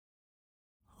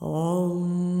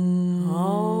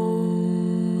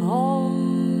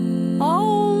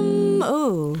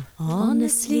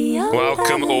Honestly Unbalanced.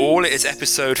 Welcome all. It is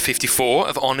episode 54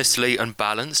 of Honestly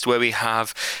Unbalanced, where we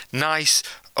have nice,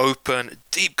 open,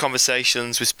 deep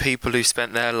conversations with people who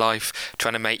spent their life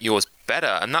trying to make yours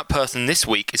better. And that person this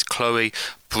week is Chloe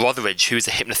Brotheridge, who is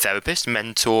a hypnotherapist,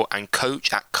 mentor, and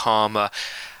coach at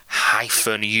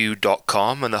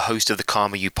Karma-U.com and the host of the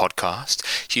Karma U podcast.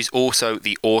 She's also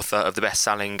the author of the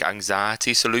best-selling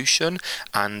Anxiety Solution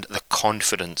and the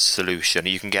Confidence Solution.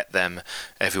 You can get them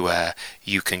everywhere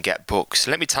you can get books.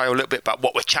 Let me tell you a little bit about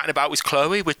what we're chatting about with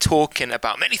Chloe. We're talking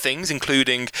about many things,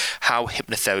 including how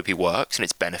hypnotherapy works and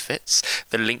its benefits,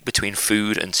 the link between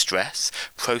food and stress,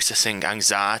 processing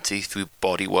anxiety through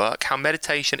body work, how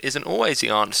meditation isn't always the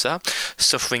answer,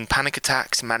 suffering panic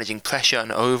attacks, managing pressure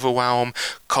and overwhelm,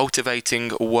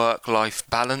 cultivating work-life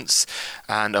balance,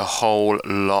 and a whole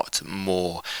lot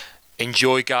more.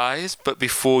 Enjoy, guys, but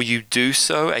before you do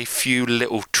so, a few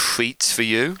little treats for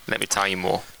you. Let me tell you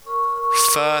more.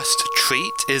 First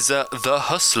treat is The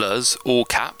Hustlers, all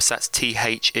caps, that's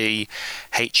THEHUSLERS,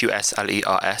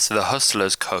 The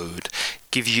Hustlers code.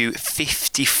 Give you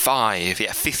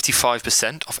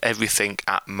 55% off everything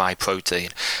at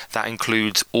MyProtein. That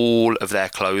includes all of their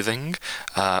clothing,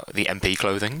 the MP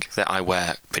clothing that I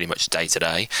wear pretty much day to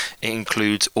day. It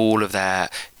includes all of their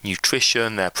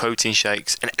nutrition, their protein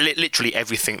shakes, and literally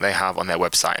everything they have on their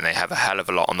website, and they have a hell of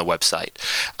a lot on the website.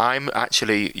 I'm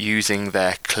actually using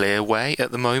their Clear Whey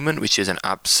at the moment, which is an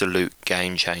absolute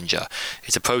game changer.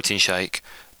 It's a protein shake,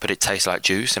 but it tastes like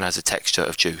juice and has a texture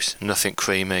of juice. Nothing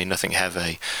creamy, nothing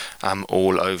heavy. I'm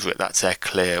all over it. That's their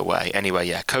Clear Whey. Anyway,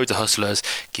 yeah, code The Hustlers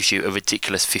gives you a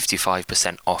ridiculous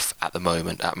 55% off at the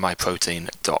moment at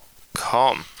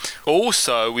myprotein.com.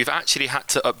 Also, we've actually had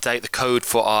to update the code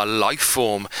for our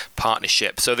Lifeform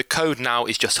partnership. So the code now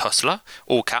is just Hustler,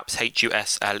 all caps,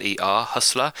 HUSLER,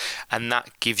 Hustler, and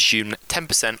that gives you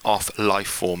 10% off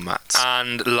Lifeform mats.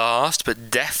 And last,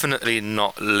 but definitely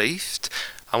not least,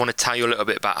 I want to tell you a little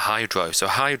bit about Hydrow. So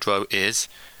Hydrow is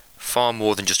far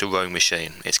more than just a rowing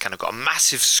machine. It's kind of got a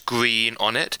massive screen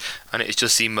on it, and it's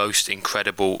just the most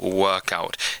incredible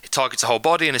workout. It targets the whole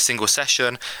body in a single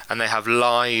session, and they have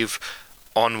live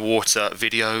on-water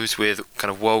videos with kind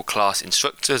of world-class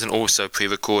instructors and also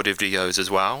pre-recorded videos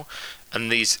as well. And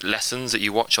these lessons that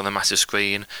you watch on the massive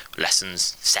screen,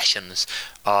 sessions,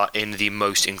 are in the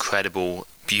most incredible,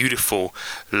 beautiful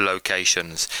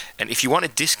locations. And if you want a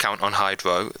discount on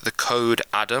Hydrow, the code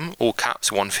ADAM, all caps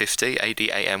 150,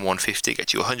 ADAM 150,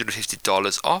 gets you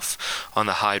 $150 off on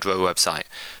the Hydrow website.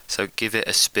 So give it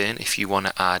a spin if you want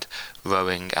to add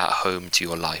rowing at home to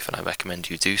your life, and I recommend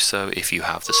you do so if you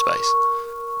have the space.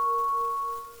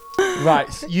 Right,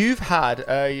 so you've had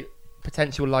a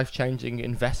potential life-changing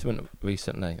investment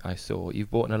recently. I saw you've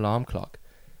bought an alarm clock.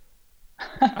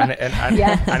 And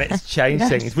it's changed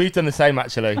things. We've done the same,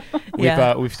 actually.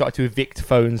 We've started to evict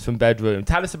phones from bedroom.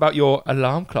 Tell us about your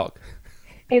alarm clock.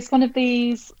 It's one of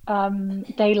these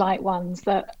daylight ones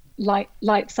that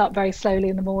lights up very slowly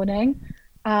in the morning.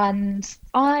 And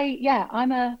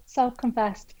I'm a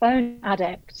self-confessed phone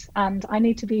addict, and I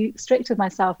need to be strict with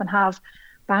myself and have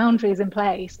boundaries in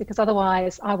place, because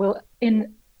otherwise I will,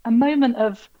 in a moment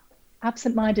of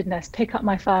absent-mindedness, pick up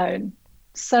my phone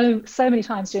so many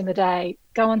times during the day,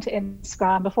 go onto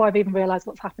Instagram before I've even realized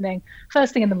what's happening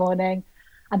first thing in the morning.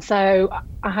 And so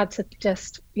I had to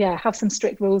just have some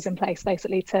strict rules in place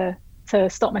basically to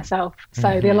stop myself.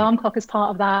 So the alarm clock is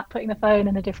part of that, putting the phone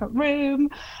in a different room,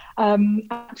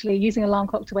 actually using an alarm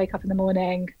clock to wake up in the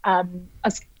morning,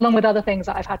 along with other things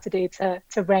that I've had to do to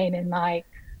rein in my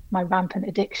rampant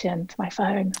addiction to my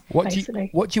phone. What do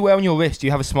you wear on your wrist? Do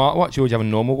you have a smartwatch, or do you have a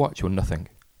normal watch, or nothing?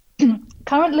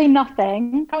 Currently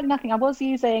nothing. I was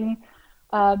using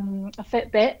a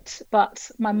Fitbit,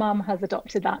 but my mum has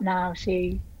adopted that now.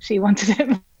 She wanted it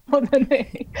more than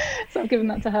me, so I've given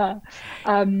that to her.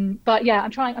 But yeah,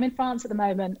 I'm in France at the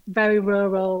moment, very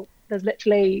rural. There's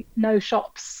literally no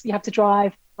shops. You have to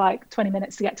drive like 20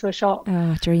 minutes to get to a shop.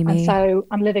 Oh, dreamy. And so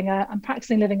I'm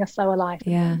practicing living a slower life at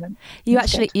the moment. You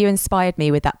inspired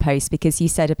me with that post, because you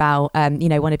said about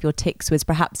one of your tics was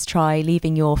perhaps try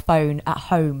leaving your phone at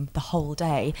home the whole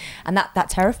day, and that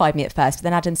terrified me at first. But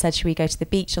then Adam said, should we go to the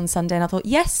beach on Sunday? And I thought,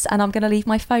 yes, and I'm going to leave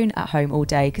my phone at home all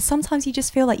day, because sometimes you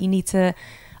just feel like you need to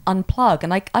unplug,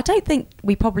 and I don't think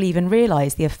we probably even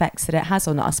realise the effects that it has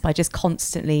on us by just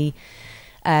constantly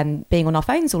being on our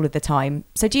phones all of the time.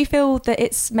 So do you feel that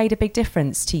it's made a big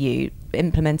difference to you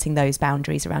implementing those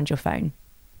boundaries around your phone?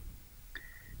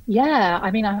 Yeah, I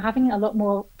mean, I'm having a lot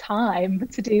more time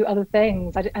to do other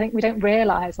things. I think we don't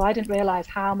realise, I didn't realise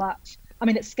how much I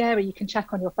mean, it's scary. You can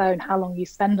check on your phone how long you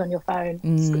spend on your phone,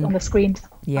 on the screen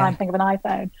time thing of an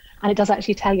iPhone, and it does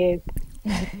actually tell you,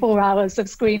 4 hours of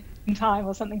screen time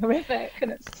or something horrific,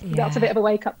 and that's a bit of a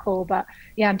wake-up call. But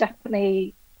yeah, I'm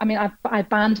definitely, I mean, I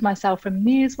banned myself from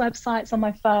news websites on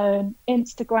my phone,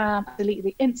 Instagram, I deleted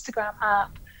the Instagram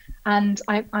app, and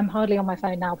I'm hardly on my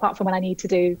phone now, apart from when I need to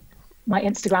do my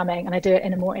Instagramming, and I do it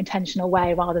in a more intentional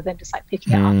way rather than just like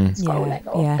picking it up and scrolling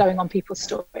or going on people's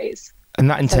stories. And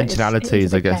that intentionality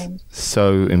is, I guess,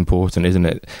 so important, isn't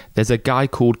it? There's a guy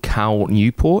called Cal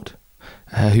Newport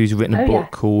who's written a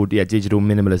book called Digital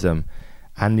Minimalism.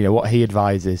 And, you know, what he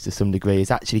advises to some degree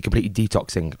is actually completely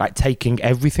detoxing, like taking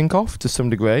everything off to some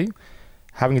degree,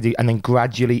 and then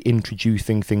gradually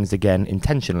introducing things again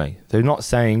intentionally. They're not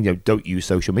saying, you know, don't use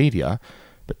social media,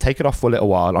 but take it off for a little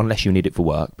while, unless you need it for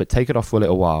work, but take it off for a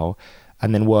little while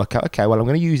and then work out, okay, well, I'm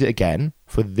going to use it again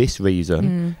for this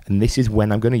reason, and this is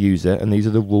when I'm going to use it, and these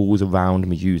are the rules around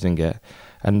me using it.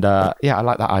 And yeah, I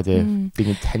like that idea of being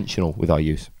intentional with our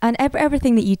use. And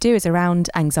everything that you do is around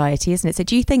anxiety, isn't it? So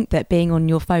do you think that being on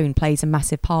your phone plays a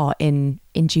massive part in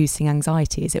inducing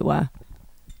anxiety, as it were?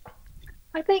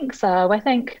 I think so.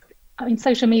 I mean,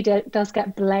 social media does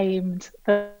get blamed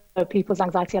for people's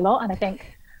anxiety a lot. And I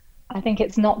think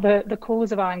it's not the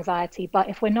cause of our anxiety, but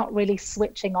if we're not really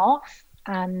switching off,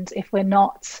 and if we're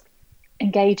not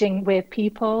engaging with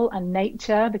people and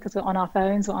nature because we're on our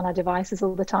phones or on our devices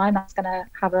all the time, that's going to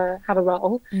have a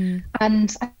role.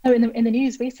 And I know in the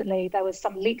news recently there was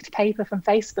some leaked paper from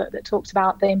Facebook that talked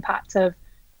about the impact of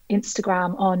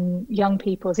Instagram on young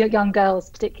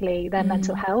girls, particularly their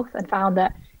mental health, and found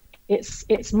that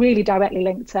it's really directly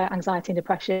linked to anxiety and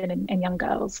depression in young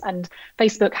girls. And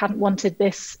Facebook hadn't wanted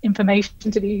this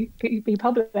information to be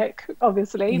public,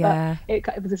 obviously, but it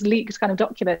was this leaked kind of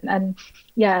document. And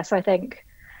yeah, so I think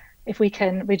if we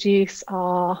can reduce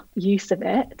our use of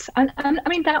it, and I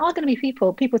mean, there are going to be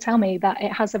people tell me that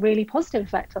it has a really positive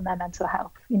effect on their mental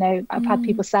health. You know, I've had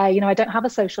people say, you know, I don't have a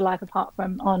social life apart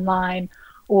from online,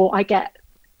 or I get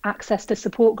access to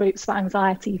support groups for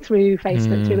anxiety through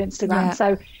Facebook, through Instagram.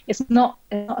 So it's not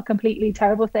a completely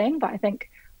terrible thing, but I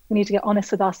think we need to get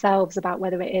honest with ourselves about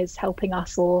whether it is helping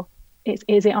us or is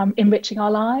it enriching our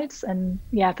lives. And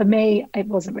yeah, for me, it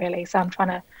wasn't really. So I'm trying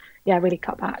to, really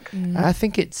cut back. I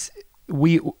think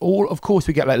of course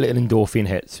we get like little endorphin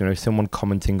hits, you know, someone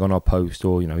commenting on our post,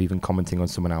 or, you know, even commenting on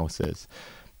someone else's.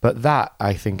 But that,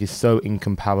 I think, is so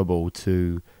incomparable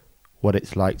to what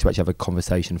it's like to actually have a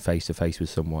conversation face to face with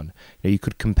someone. You know, you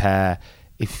could compare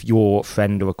if your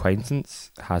friend or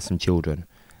acquaintance has some children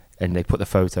and they put the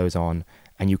photos on,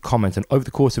 and you comment, and over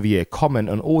the course of a year, comment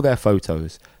on all their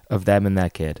photos of them and their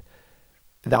kid.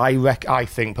 I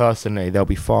think personally there'll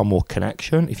be far more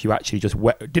connection if you actually just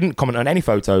didn't comment on any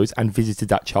photos and visited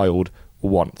that child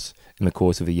once in the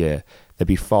course of a year. There'd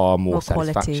be far more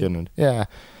satisfaction. And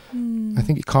I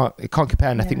think it can't compare.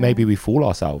 And I think maybe we fool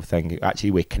ourselves thinking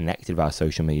actually we're connected via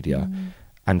social media,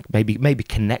 and maybe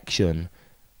connection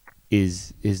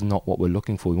is not what we're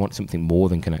looking for. We want something more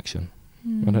than connection.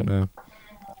 I don't know.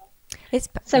 It's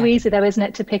so easy though, isn't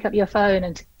it, to pick up your phone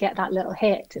and to get that little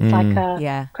hit. It's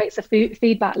like creates a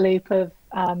feedback loop of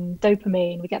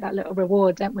dopamine. We get that little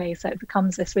reward, don't we? So it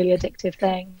becomes this really addictive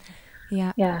thing.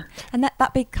 Yeah. And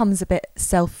that becomes a bit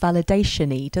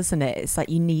self-validation-y, doesn't it? It's like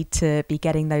you need to be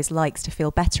getting those likes to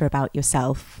feel better about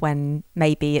yourself, when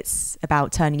maybe it's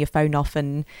about turning your phone off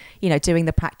and, you know, doing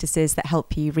the practices that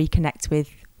help you reconnect with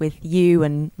you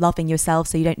and loving yourself,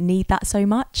 so you don't need that so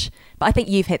much. But I think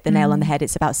you've hit the nail on the head.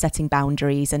 It's about setting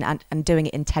boundaries and doing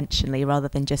it intentionally rather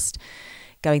than just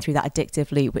going through that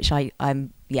addictive loop, which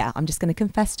I'm just going to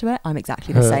confess to it. I'm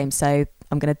exactly the same. So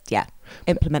I'm going to,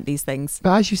 implement these things.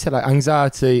 But as you said, like,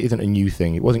 anxiety isn't a new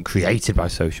thing. It wasn't created by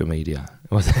social media.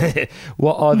 Although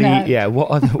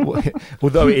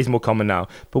it is more common now,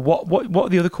 but what are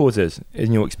the other causes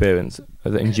in your experience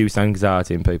that induce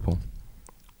anxiety in people?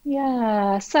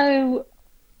 Yeah, so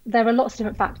there are lots of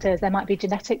different factors. There might be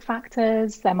genetic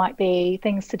factors. There might be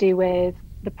things to do with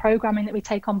the programming that we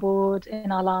take on board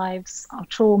in our lives, our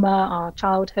trauma, our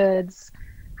childhoods,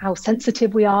 how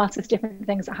sensitive we are to different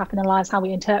things that happen in our lives, how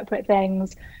we interpret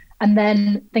things, and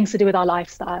then things to do with our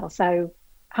lifestyle. So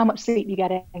how much sleep you're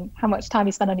getting, how much time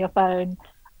you spend on your phone,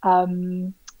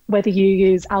 whether you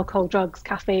use alcohol, drugs,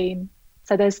 caffeine.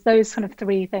 So there's those kind of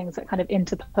three things that kind of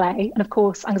interplay. And of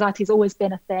course, anxiety has always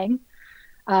been a thing.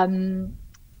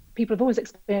 People have always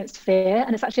experienced fear,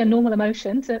 and it's actually a normal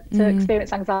emotion to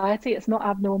experience anxiety. It's not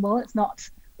abnormal. It's not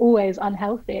always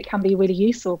unhealthy. It can be really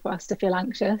useful for us to feel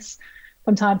anxious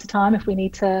from time to time if we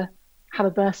need to have a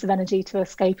burst of energy to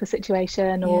escape a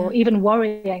situation, or even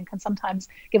worrying can sometimes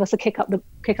give us a kick up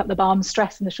the bum.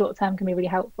 Stress in the short term can be really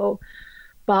helpful.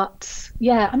 But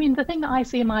yeah, I mean, the thing that I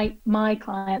see in my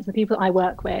clients, the people that I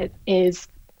work with, is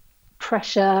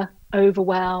pressure,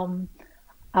 overwhelm,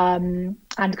 and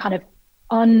kind of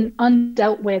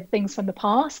undealt with things from the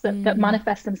past that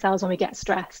manifest themselves when we get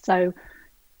stressed. So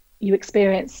you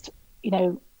experienced,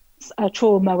 a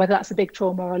trauma, whether that's a big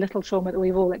trauma or a little trauma that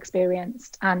we've all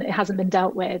experienced, and it hasn't been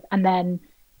dealt with, and then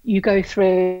you go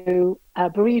through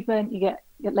a bereavement, you get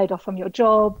laid off from your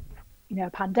job, a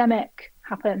pandemic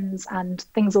happens, and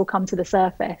things all come to the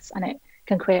surface, and it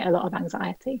can create a lot of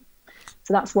anxiety.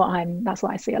 So that's what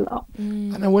I see a lot.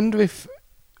 And I wonder if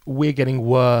we're getting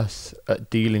worse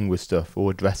at dealing with stuff or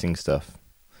addressing stuff.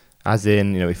 As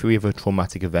in, if we have a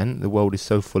traumatic event, the world is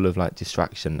so full of like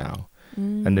distraction now.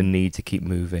 And the need to keep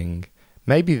moving.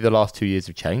 Maybe the last 2 years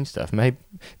have changed stuff. Maybe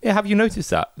have you noticed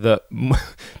that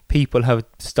people have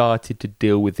started to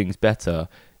deal with things better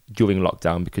during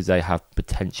lockdown because they have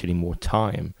potentially more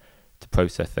time to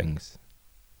process things?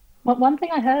 Well, one thing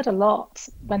I heard a lot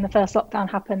when the first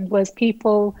lockdown happened was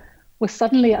people were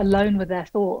suddenly alone with their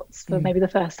thoughts for maybe the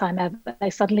first time ever.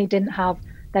 They suddenly didn't have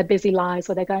their busy lives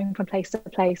where they're going from place to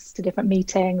place to different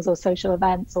meetings or social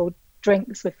events or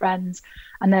drinks with friends,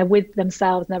 and they're with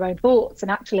themselves and their own thoughts. And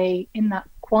actually in that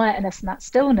quietness and that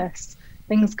stillness,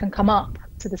 things can come up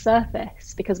to the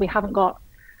surface because we haven't got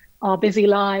our busy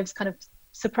lives kind of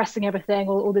suppressing everything,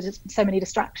 or there's so many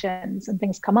distractions, and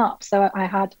things come up. So I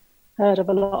had heard of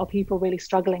a lot of people really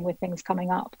struggling with things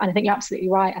coming up. And I think you're absolutely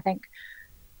right. I think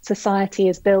society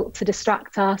is built to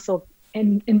distract us or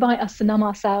invite us to numb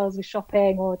ourselves with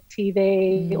shopping or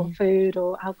TV or food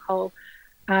or alcohol,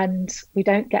 and we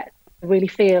don't get really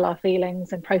feel our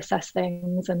feelings and process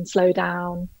things and slow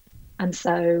down. And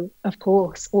so of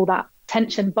course all that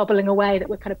tension bubbling away that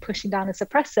we're kind of pushing down and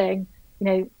suppressing,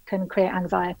 can create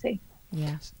anxiety.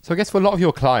 So I guess for a lot of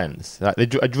your clients, like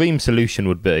a dream solution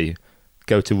would be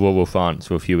go to rural France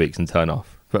for a few weeks and turn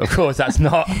off, but of course that's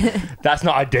not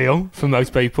ideal for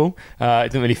most people. It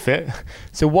doesn't really fit.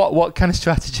 So what kind of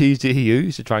strategies do you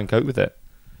use to try and cope with it?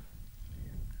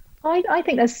 I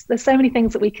think there's so many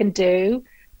things that we can do,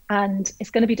 and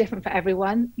it's going to be different for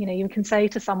everyone. You can say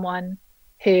to someone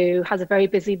who has a very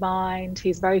busy mind,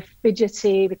 who's very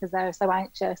fidgety because they're so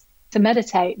anxious, to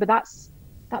meditate, but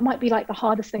that might be like the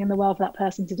hardest thing in the world for that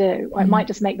person to do, or it might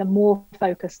just make them more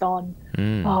focused on,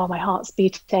 oh, my heart's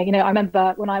beating. I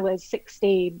remember when I was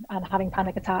 16 and having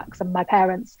panic attacks, and my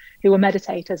parents, who were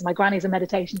meditators, my granny's a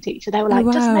meditation teacher, they were like,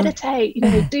 just meditate,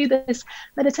 do this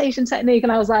meditation technique.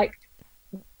 And I was like,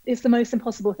 it's the most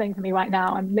impossible thing for me right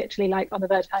now. I'm literally like on the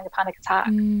verge of having a panic attack.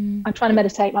 I'm trying to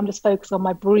meditate, but I'm just focused on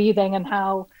my breathing and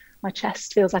how my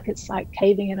chest feels like it's like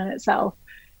caving in on itself.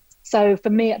 So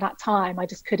for me at that time, I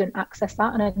just couldn't access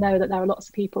that. And I know that there are lots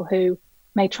of people who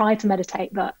may try to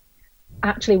meditate, but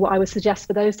actually what I would suggest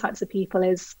for those types of people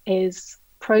is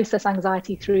process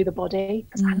anxiety through the body,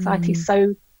 because anxiety is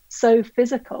so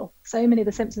physical. So many of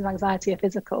the symptoms of anxiety are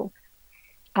physical.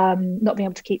 Not being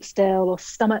able to keep still, or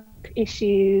stomach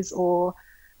issues, or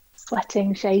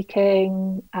sweating,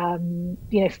 shaking,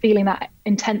 feeling that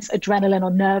intense adrenaline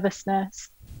or nervousness.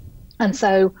 And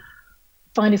so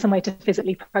finding some way to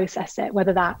physically process it,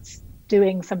 whether that's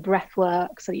doing some breath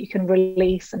work so that you can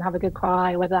release and have a good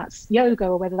cry, or whether that's yoga,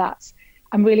 or whether that's,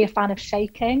 I'm really a fan of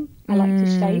shaking. I like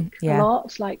to shake a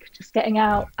lot, like just getting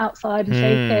outside and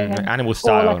shaking. Like animal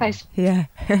style. Yeah.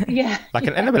 Like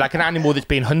an animal that's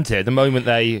been hunted, the moment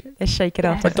they shake it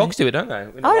off. But dogs do it, don't they?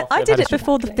 I did it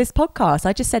before this podcast.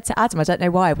 I just said to Adam, I don't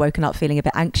know why I've woken up feeling a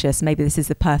bit anxious. Maybe this is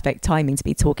the perfect timing to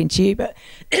be talking to you, but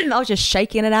I was just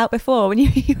shaking it out before when you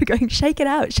were going, shake it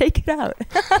out.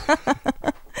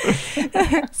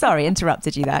 Sorry,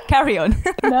 interrupted you there. Carry on.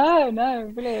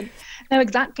 No, brilliant. No,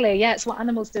 exactly. Yeah, it's what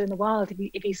animals do in the wild.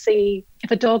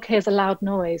 If a dog hears a loud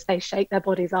noise, they shake their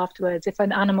bodies afterwards. If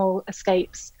an animal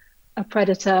escapes a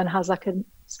predator and has like a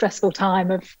stressful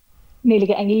time of nearly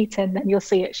getting eaten, then you'll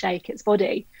see it shake its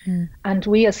body. And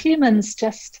we as humans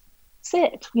just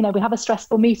sit. We have a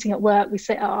stressful meeting at work, we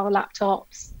sit at our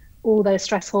laptops, all those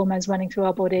stress hormones running through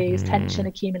our bodies, tension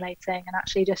accumulating, and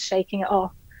actually just shaking it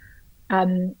off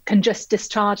can just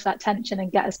discharge that tension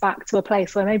and get us back to a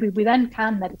place where maybe we then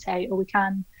can meditate, or we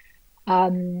can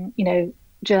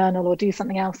journal or do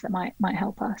something else that might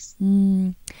help us.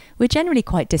 We're generally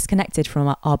quite disconnected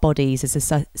from our bodies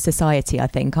as a society, I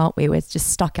think, aren't we? We're just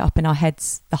stuck up in our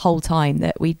heads the whole time,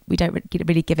 that we don't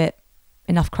really give it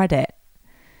enough credit.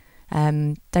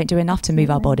 Don't do enough to move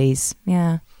our bodies.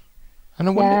 And I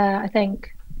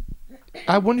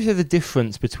wonder if there's a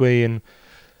difference between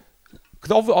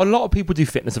because a lot of people do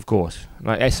fitness, of course,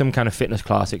 like some kind of fitness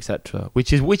class, etc.,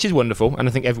 which is wonderful, and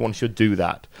I think everyone should do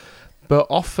that. But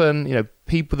often,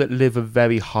 people that live a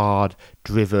very hard,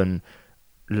 driven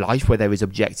life where there is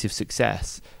objective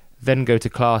success, then go to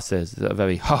classes that are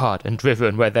very hard and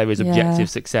driven where there is objective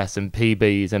success and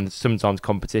PBs and sometimes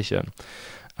competition.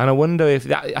 And I wonder if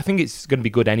that, I think it's going to be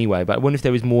good anyway, but I wonder if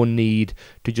there is more need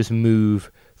to just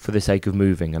move for the sake of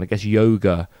moving. And I guess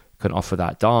yoga can offer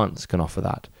that, dance can offer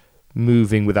that,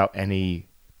 moving without any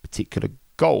particular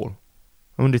goal.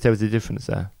 I wonder if there was a difference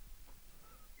there.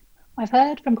 I've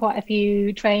heard from quite a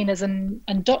few trainers and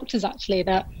doctors actually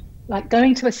that like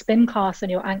going to a spin class when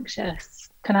you're anxious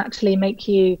can actually make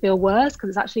you feel worse because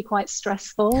it's actually quite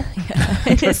stressful.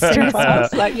 It is stressful.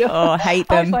 I hate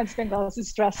them. I find spin class is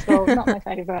stressful. It's not my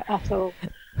favourite at all.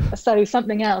 So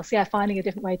something else, finding a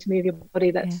different way to move your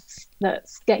body that's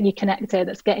getting you connected,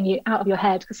 that's getting you out of your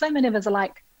head. Because so many of us are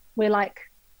we're like,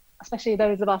 especially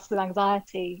those of us with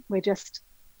anxiety, we're just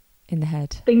in the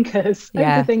head, thinkers,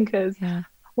 overthinkers,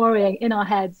 worrying in our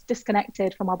heads,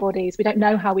 disconnected from our bodies. We don't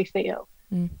know how we feel.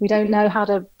 We don't know how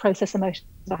to process emotions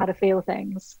or how to feel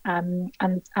things, and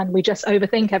we just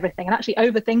overthink everything. And actually,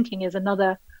 overthinking is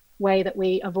another way that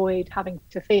we avoid having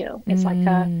to feel. It's like,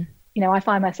 I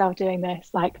find myself doing this,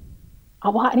 like,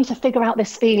 I need to figure out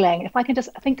this feeling. If I can just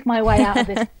think my way out of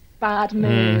this bad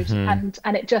mood, and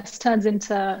it just turns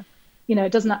into,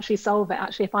 it doesn't actually solve it.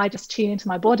 Actually, if I just tune into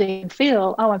my body and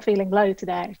feel, I'm feeling low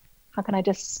today. How can I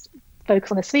just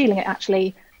focus on this feeling? It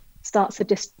actually starts to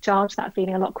discharge that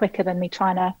feeling a lot quicker than me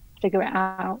trying to figure it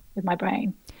out with my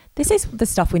brain. This is the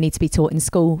stuff we need to be taught in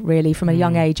school, really, from a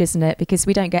young age, isn't it? Because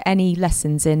we don't get any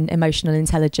lessons in emotional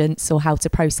intelligence or how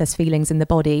to process feelings in the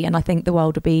body. And I think the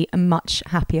world would be a much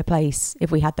happier place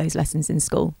if we had those lessons in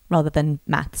school rather than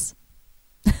maths.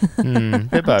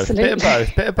 Bit of both.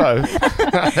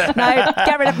 No,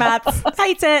 get rid of maths.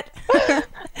 Hate it.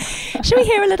 Should we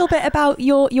hear a little bit about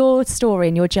your story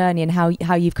and your journey and how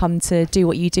you've come to do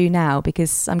what you do now?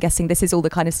 Because I'm guessing this is all the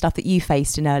kind of stuff that you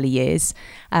faced in early years.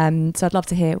 So we'd love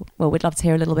to hear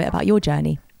a little bit about your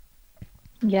journey.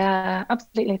 Yeah,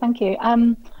 absolutely. Thank you.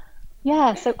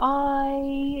 So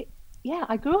I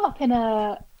grew up in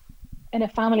a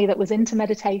family that was into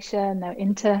meditation, they're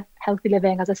into healthy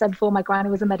living. As I said before, my granny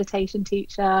was a meditation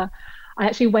teacher. I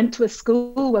actually went to a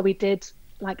school where we did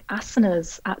like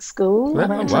asanas at school. I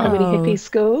went to a really hippie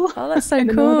school. Oh, that's so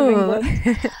cool.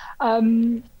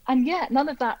 And none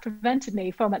of that prevented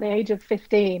me from, at the age of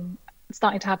 15,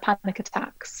 starting to have panic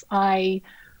attacks. I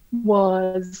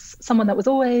was someone that was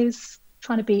always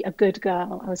trying to be a good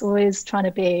girl. I was always trying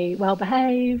to be well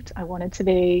behaved. I wanted to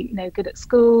be, good at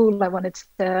school. I wanted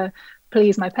to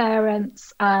please my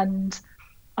parents, and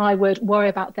I would worry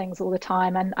about things all the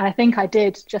time. And I think I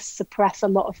did just suppress a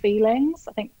lot of feelings.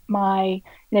 I think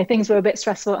things were a bit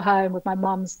stressful at home with my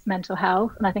mum's mental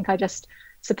health. And I think I just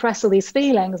suppressed all these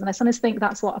feelings. And I sometimes think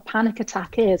that's what a panic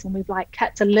attack is. And we've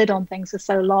kept a lid on things for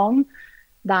so long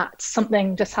that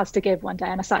something just has to give one day.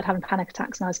 And I started having panic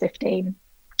attacks when I was 15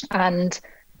 and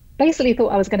basically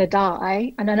thought I was going to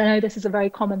die. And I know this is a very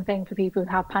common thing for people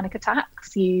who have panic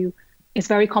attacks. It's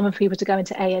very common for people to go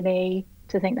into A&E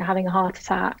to think they're having a heart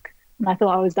attack. And I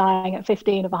thought I was dying at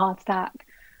 15 of a heart attack.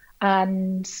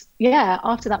 And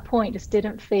after that point, just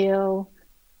didn't feel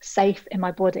safe in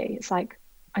my body. It's like,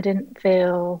 I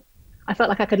felt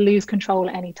like I could lose control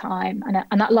at any time.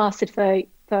 And that lasted for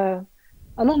a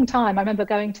long time. I remember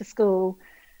going to school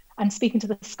and speaking to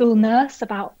the school nurse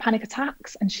about panic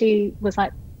attacks. And she was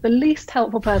like the least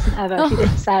helpful person ever. She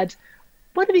just said,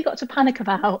 what have you got to panic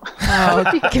about?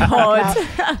 Oh,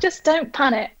 God. Just don't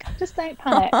panic.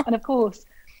 And of course,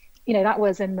 that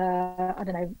was in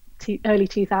the, early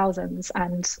 2000s.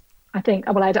 And I think,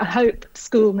 I hope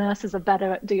school nurses are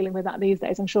better at dealing with that these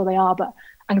days. I'm sure they are. But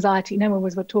anxiety, no one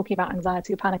was talking about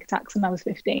anxiety or panic attacks when I was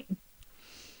 15.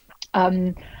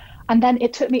 And then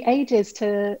it took me ages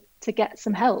to get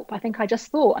some help. I think I just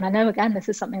thought, and I know, again, this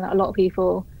is something that a lot of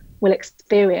people will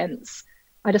experience.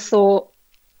 I just thought,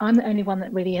 I'm the only one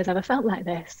that really has ever felt like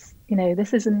this.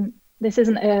 This isn't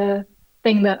a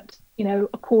thing that,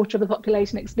 a quarter of the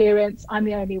population experience. I'm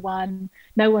the only one.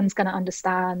 No one's going to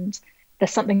understand.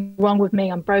 There's something wrong with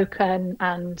me. I'm broken.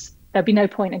 And there'd be no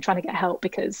point in trying to get help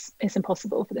because it's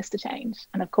impossible for this to change.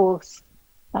 And of course,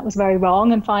 that was very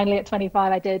wrong. And finally, at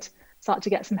 25, I did start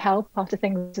to get some help after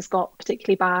things just got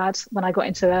particularly bad when I got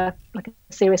into a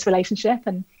serious relationship.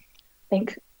 And I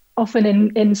think often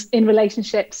in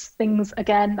relationships, things,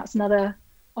 again, that's another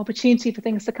opportunity for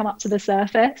things to come up to the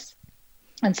surface.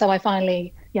 And so I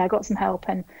finally, I got some help,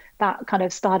 and that kind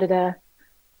of started a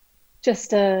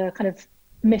kind of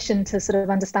mission to sort of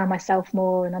understand myself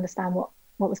more and understand what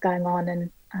what was going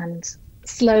on, and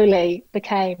slowly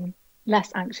became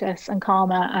less anxious and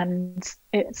calmer. And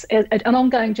it's an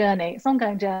ongoing journey. It's an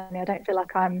ongoing journey. I don't feel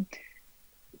like I'm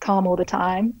calm all the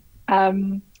time.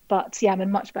 But yeah, I'm in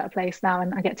a much better place now,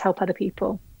 and I get to help other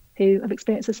people who have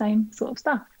experienced the same sort of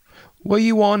stuff. Were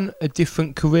you on a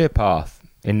different career path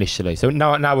initially? So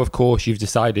now of course, you've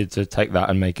decided to take that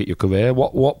and make it your career.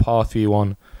 What path were you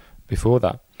on before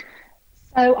that?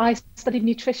 So I studied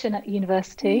nutrition at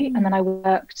university, and then I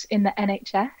worked in the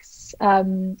NHS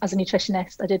as a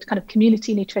nutritionist. I did kind of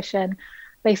community nutrition,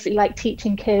 basically like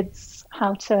teaching kids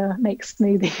how to make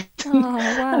smoothies,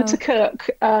 how to cook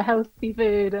healthy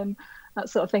food and that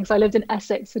sort of thing. So I lived in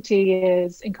Essex for 2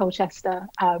 years in Colchester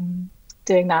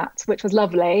doing that, which was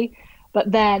lovely. But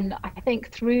then I think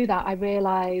through that, I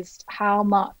realised how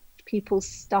much people's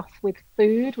stuff with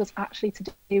food was actually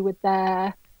to do with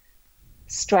their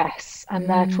stress and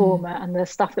their trauma and the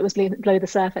stuff that was below the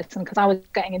surface. And because I was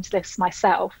getting into this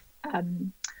myself,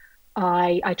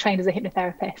 I trained as a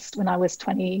hypnotherapist when I was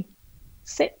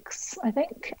 26, I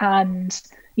think. And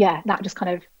yeah, that just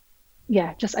kind of,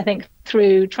 just I think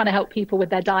through trying to help people with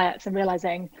their diets and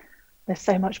realizing there's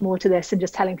so much more to this than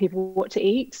just telling people what to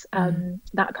eat,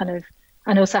 that kind of,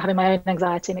 and also having my own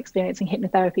anxiety and experiencing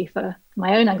hypnotherapy for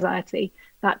my own anxiety,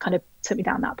 that kind of took me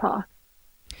down that path.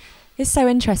 It's so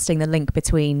interesting, the link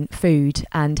between food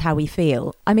and how we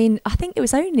feel. I mean, I think it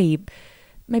was only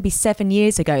maybe 7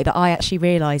 years ago that I actually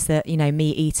realised that, you know,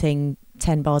 me eating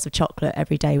 10 bars of chocolate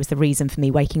every day was the reason for me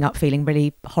waking up feeling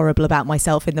really horrible about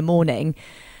myself in the morning.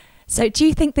 So do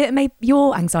you think that maybe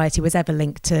your anxiety was ever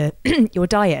linked to your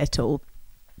diet at all?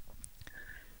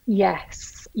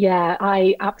 Yes. Yeah,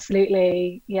 I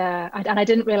absolutely. Yeah. And I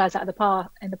didn't realise that in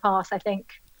the past. I think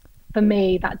for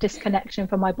me, that disconnection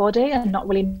from my body and not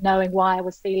really knowing why I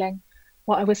was feeling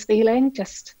what I was feeling,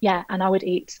 and I would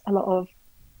eat a lot of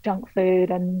junk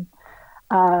food and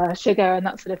sugar and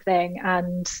that sort of thing.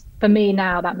 And for me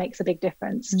now, that makes a big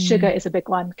difference. Sugar is a big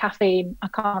one. Caffeine, I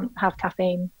can't have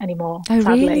caffeine anymore. Oh,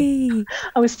 sadly. Really?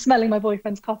 I was smelling my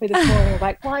boyfriend's coffee this morning. I was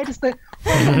like, why does the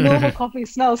normal coffee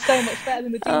smell so much better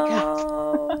than the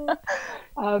decaf?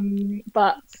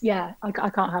 But yeah, I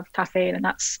can't have caffeine, and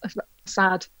that's a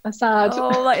sad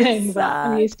thing. But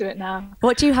I'm used to it now.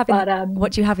 What do you have?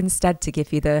 What do you have instead to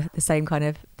give you the same kind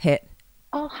of hit?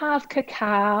 I'll have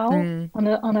cacao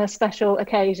on a special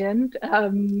occasion,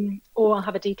 or I'll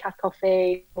have a decaf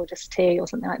coffee or just tea or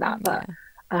something like that. But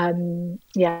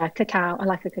cacao. I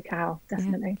like a cacao,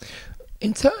 definitely.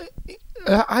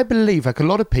 I believe like a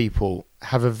lot of people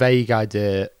have a vague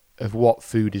idea of what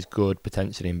food is good,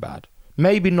 potentially, and bad.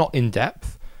 Maybe not in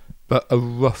depth, but a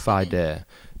rough idea.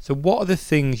 So what are the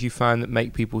things you find that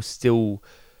make people still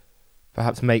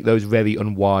perhaps make those very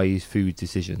unwise food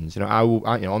decisions? You know,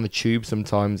 I on the tube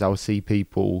sometimes I'll see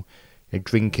people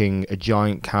drinking a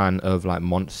giant can of like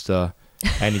Monster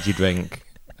energy drink,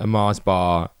 a Mars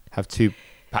bar, have 2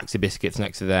 packs of biscuits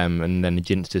next to them, and then the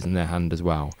Ginsters in their hand as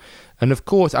well. And of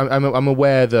course, I'm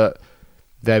aware that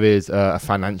there is a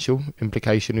financial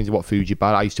implication into what food you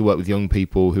buy. I used to work with young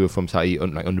people who are from slightly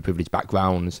underprivileged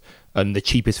backgrounds, and the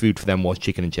cheapest food for them was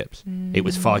chicken and chips. It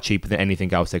was far cheaper than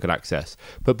anything else they could access.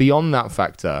 But beyond that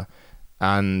factor,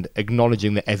 and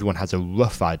acknowledging that everyone has a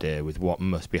rough idea with what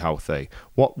must be healthy,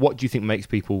 what do you think makes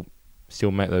people still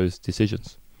make those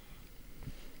decisions?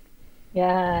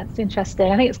 Yeah, it's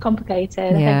interesting. I think it's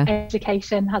complicated. Yeah. I think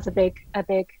education has a big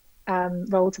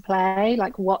role to play.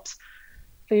 Like, what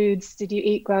foods did you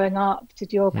eat growing up?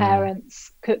 Did your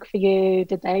parents cook for you?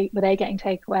 Were they getting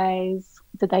takeaways?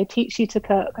 Did they teach you to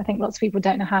cook? I think lots of people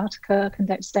don't know how to cook and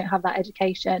just don't have that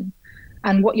education.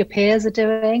 And what your peers are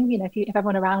doing, you know, if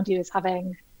everyone around you is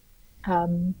having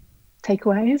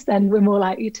takeaways, then we're more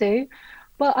likely to.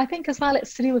 But I think as well,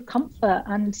 it's to do with comfort,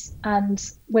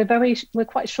 and we're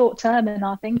quite short term in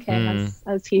our thinking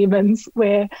as humans.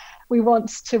 We want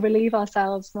to relieve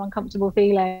ourselves from uncomfortable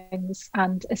feelings,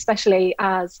 and especially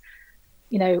as,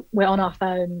 you know, we're on our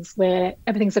phones,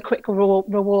 everything's a quick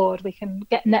reward. We can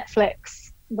get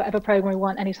Netflix, whatever program we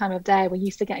want, any time of day. We're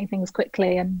used to getting things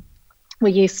quickly, and we're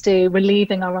used to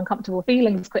relieving our uncomfortable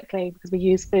feelings quickly because we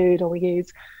use food, or we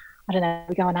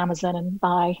go on Amazon and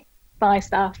buy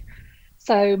stuff.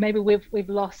 So maybe we've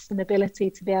lost an ability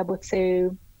to be able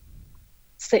to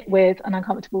sit with an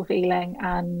uncomfortable feeling,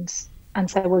 and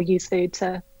so we'll use food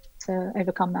to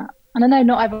overcome that. And I know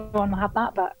not everyone will have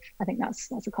that, but I think that's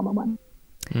a common one.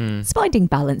 It's finding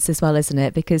balance as well, isn't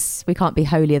it? Because we can't be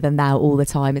holier than thou all the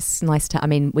time. It's nice to, I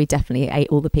mean, we definitely ate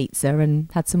all the pizza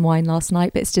and had some wine last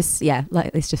night, but it's just,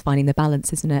 it's just finding the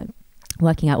balance, isn't it?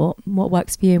 Working out what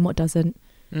works for you and what doesn't.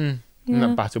 And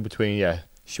that battle between,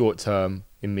 short-term,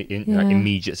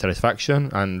 immediate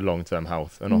satisfaction and long-term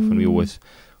health, and often we always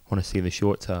want to see the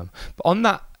short-term. But on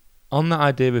that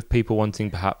idea of people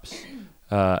wanting perhaps,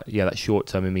 that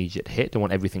short-term immediate hit, they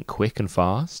want everything quick and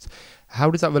fast. How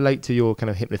does that relate to your kind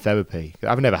of hypnotherapy?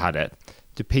 I've never had it.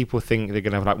 Do people think they're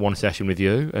going to have like one session with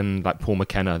you and like Paul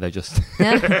McKenna, they're just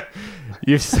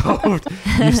you've solved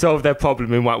their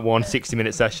problem in like one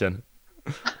 60-minute session?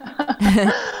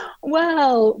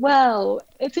 Well,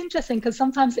 it's interesting because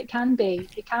sometimes it can be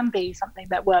something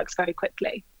that works very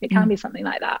quickly. It can be something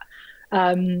like that.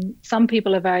 Some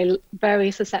people are very,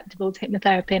 very susceptible to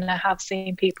hypnotherapy, and I have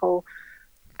seen people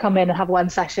come in and have one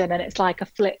session and it's like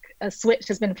a switch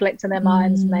has been flicked in their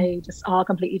minds and they just are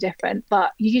completely different.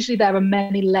 But usually there are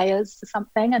many layers to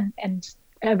something, and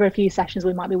over a few sessions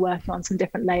we might be working on some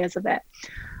different layers of it.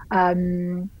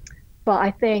 But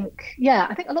I think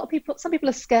a lot of people, some people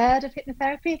are scared of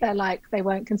hypnotherapy. They're like, they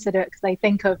won't consider it because they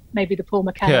think of maybe the Paul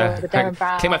McKenna or the Derren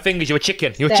Brown. Click my fingers, you're a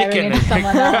chicken.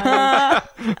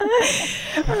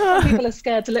 Some people are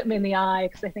scared to look me in the eye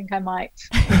because they think I might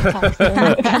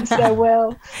against their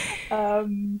will.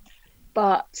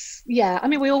 But yeah, I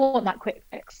mean, we all want that quick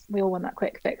fix.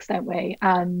 Don't we?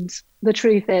 And the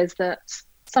truth is that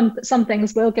some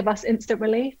things will give us instant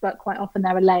relief, but quite often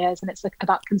there are layers, and it's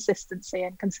about consistency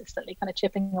and consistently kind of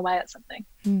chipping away at something.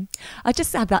 I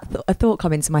just had a thought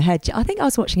come into my head. I think I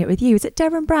was watching it with you. Is it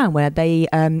Derren Brown where they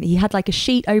he had like a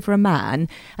sheet over a man,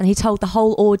 and he told the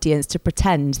whole audience to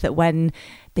pretend that when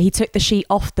he took the sheet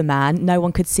off the man, no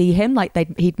one could see him, like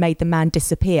he'd made the man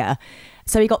disappear.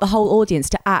 So he got the whole audience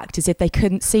to act as if they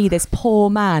couldn't see this poor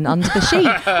man under the sheet.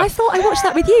 I thought I watched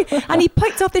that with you, and he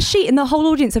picked off the sheet, and the whole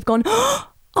audience have gone,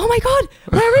 oh my God,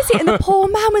 where is it? And the poor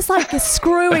man was like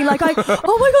screwing, like,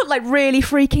 oh my God, like really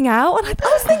freaking out. And I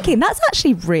was thinking, that's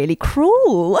actually really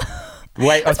cruel.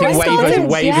 I think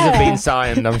waivers have been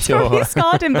signed, I'm sure. It's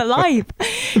scarred him for life.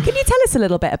 Can you tell us a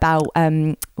little bit about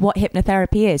what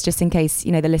hypnotherapy is, just in case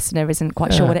the listener isn't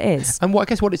quite sure what it is? And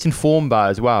what it's informed by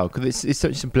as well, because it's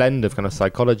such a blend of kind of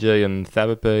psychology and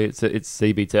therapy. It's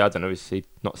CBT. I don't know, it's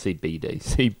not CBD,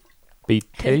 CBT.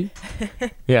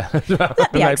 Yeah,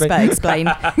 let the expert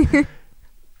explain.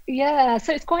 Yeah,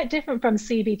 so it's quite different from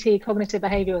CBT, cognitive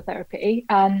behavioural therapy,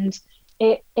 and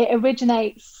it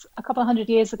originates a couple of 100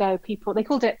 years ago. They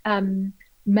called it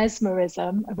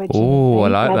mesmerism originally. Oh, I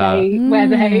like that. Where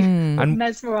they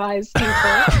mesmerise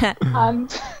people.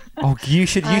 You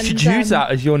should use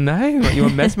that as your name. Like, you're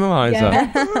a mesmerizer.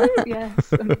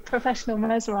 Yes, I'm a professional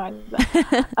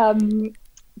mesmerizer.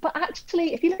 But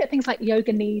actually, if you look at things like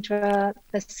Yoga Nidra,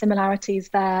 there's similarities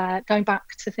there. Going back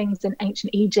to things in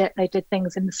ancient Egypt, they did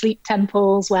things in the sleep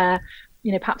temples where,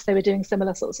 perhaps they were doing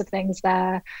similar sorts of things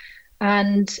there.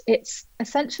 And it's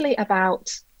essentially about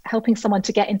helping someone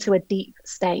to get into a deep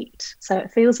state. So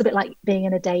it feels a bit like being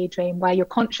in a daydream where your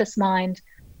conscious mind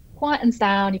quietens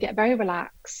down, you get very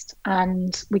relaxed,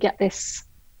 and we get this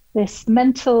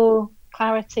mental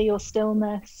clarity or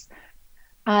stillness.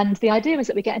 And the idea is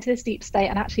that we get into this deep state,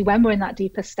 and actually when we're in that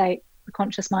deeper state, the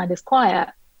conscious mind is quiet,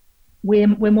 we're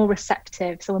more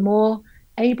receptive. So we're more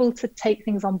able to take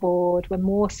things on board, we're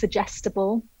more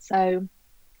suggestible. So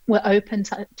we're open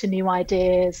to new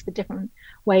ideas, for different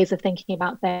ways of thinking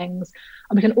about things.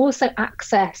 And we can also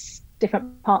access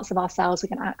different parts of ourselves. We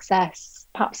can access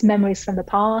perhaps memories from the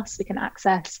past. We can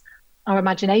access our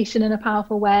imagination in a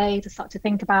powerful way to start to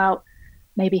think about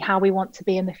maybe how we want to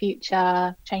be in the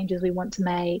future, changes we want to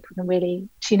make. We can really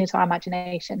tune into our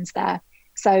imaginations there.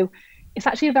 So it's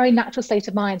actually a very natural state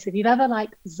of mind. So if you've ever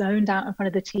zoned out in front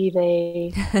of the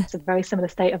TV, it's a very similar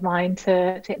state of mind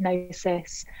to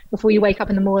hypnosis. Before you wake up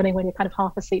in the morning when you're kind of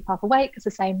half asleep, half awake, it's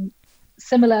the same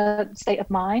similar state of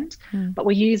mind, but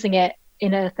we're using it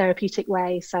in a therapeutic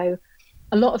way. So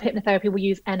a lot of hypnotherapy will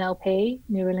use NLP,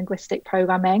 neuro-linguistic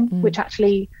programming, which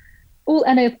actually all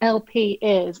NLP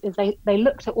is they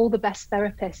looked at all the best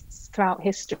therapists throughout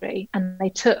history, and they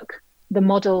took the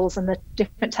models and the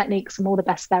different techniques from all the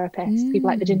best therapists, people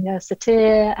like Virginia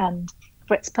Satir and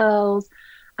Fritz Perls,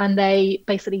 and they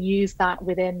basically use that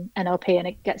within NLP, and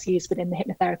it gets used within the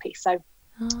hypnotherapy. So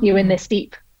you're in this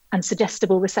deep and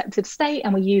suggestible receptive state,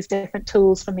 and we use different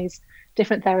tools from these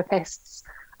different therapists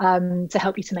to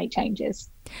help you to make changes.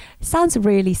 Sounds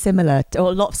really similar, or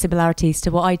a lot of similarities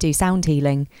to what I do, sound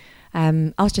healing.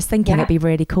 I was just thinking it'd be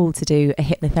really cool to do a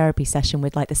hypnotherapy session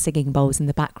with the singing bowls in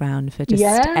the background for just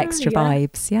extra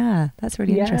vibes. Yeah, that's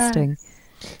really interesting.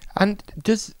 And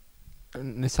this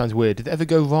sounds weird, did it ever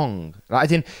go wrong?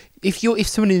 If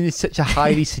someone is in such a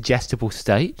highly suggestible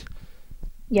state,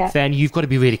 then you've got to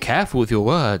be really careful with your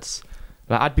words.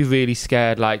 I'd be really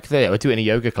scared, I do it in a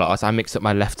yoga class, I mix up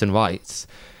my left and rights,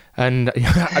 And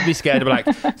I'd be scared of like,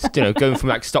 going from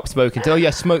like stop smoking to, oh yeah,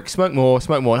 smoke more.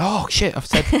 And, oh shit, I've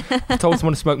told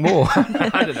someone to smoke more.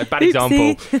 I don't know, bad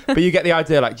example. But you get the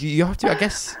idea. Like, do you have to? I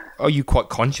guess, are you quite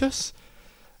conscious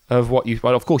of what you?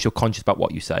 Well, of course you're conscious about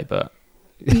what you say, but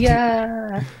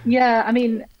yeah. I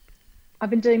mean, I've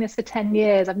been doing this for 10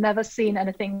 years. I've never seen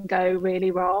anything go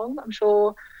really wrong. I'm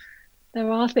sure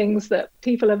there are things that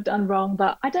people have done wrong,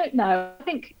 but I don't know. I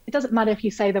think it doesn't matter if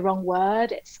you say the wrong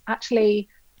word. It's actually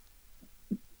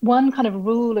one kind of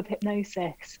rule of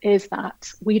hypnosis is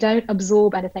that we don't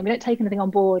absorb anything. We don't take anything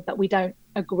on board that we don't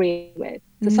agree with.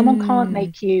 So someone can't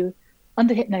make you,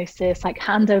 under hypnosis, like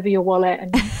hand over your wallet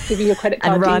and give you your credit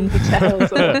card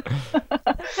details. Or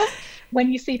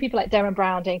when you see people like Derren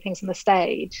Brown doing things on the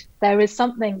stage, there is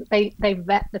something, they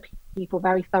vet the people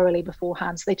very thoroughly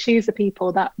beforehand. So they choose the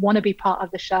people that want to be part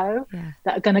of the show,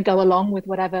 that are going to go along with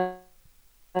whatever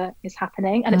is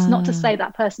happening. And it's not to say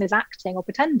that person is acting or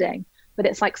pretending, but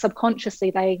it's like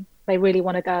subconsciously they really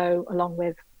want to go along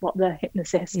with what the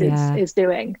hypnotist is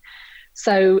doing.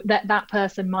 So that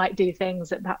person might do things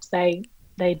that perhaps they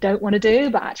don't want to do,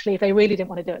 but actually if they really didn't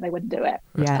want to do it, they wouldn't do it.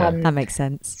 That makes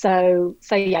sense. So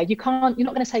yeah, you're not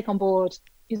going to take on board,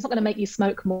 it's not going to make you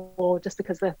smoke more just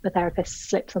because the therapist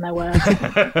slips on their words.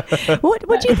 What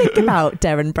do you think about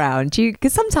Derren Brown?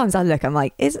 Because sometimes I'm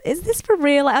like, is this for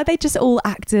real? Like, are they just all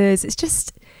actors? It's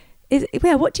just,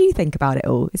 what do you think about it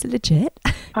all? Is it legit?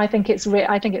 I think it's real.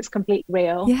 I think it's completely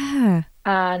real. Yeah.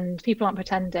 And people aren't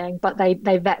pretending, but they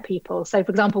vet people. So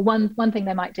for example, one thing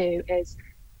they might do is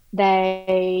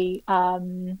they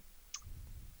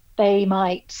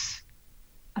might,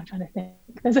 I'm trying to think.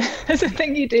 There's a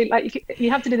thing you do, like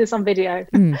you have to do this on video.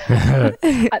 No,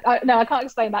 I can't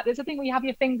explain that. There's a thing where you have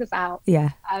your fingers out.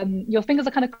 Yeah. Your fingers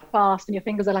are kind of clasped and your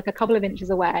fingers are like a couple of inches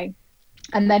away.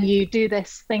 And then you do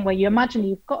this thing where you imagine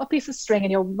you've got a piece of string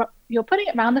and you're putting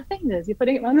it around the fingers. You're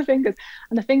putting it around the fingers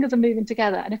and the fingers are moving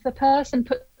together. And if the person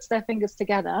puts their fingers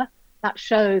together, that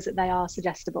shows that they are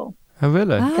suggestible. Oh,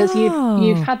 really? Because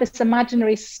you've had this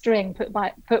imaginary string put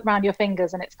around your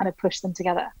fingers and it's kind of pushed them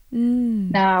together.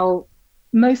 Now,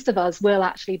 most of us will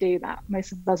actually do that.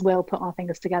 Most of us will put our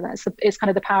fingers together. It's kind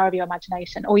of the power of your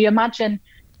imagination. Or you imagine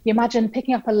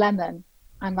picking up a lemon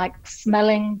and like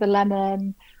smelling the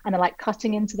lemon and then like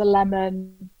cutting into the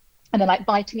lemon and then like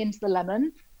biting into the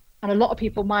lemon. And a lot of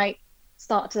people might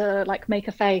start to like make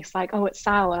a face like, oh, it's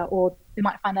sour, or they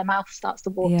might find their mouth starts to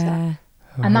water. Yeah.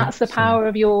 And that's the power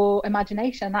of your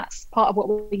imagination. That's part of what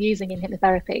we're using in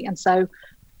hypnotherapy. And so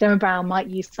Derren Brown might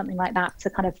use something like that to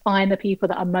kind of find the people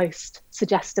that are most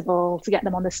suggestible, to get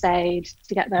them on the stage,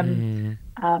 to get them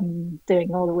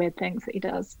doing all the weird things that he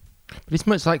does. But it's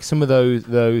much like some of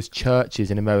those churches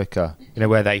in America,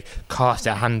 where they cast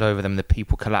their hand over them and the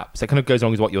people collapse. It kind of goes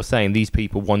along with what you're saying. These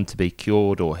people want to be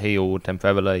cured or healed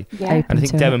temporarily. Yeah. And I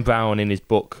think Derren Brown in his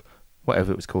book,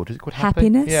 whatever it was called, is it called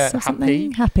Happiness? Yeah, or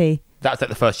something? Happy. That's like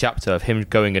the first chapter of him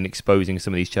going and exposing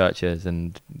some of these churches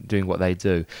and doing what they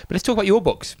do. But let's talk about your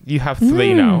books. You have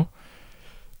 3 now.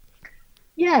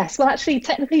 Yes, well, actually,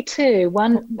 technically 2.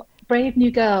 One, Brave New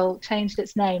Girl, changed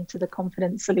its name to The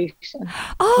Confidence Solution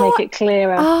to make it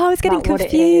clearer. Oh, I was getting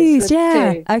confused.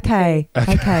 Yeah. Two. Okay.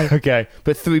 Okay.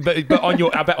 But 3. But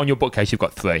I bet on your bookcase you've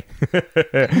got 3. But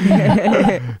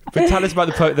tell us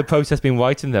about the process being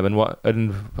writing them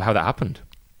and how that happened.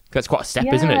 That's quite a step,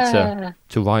 isn't it,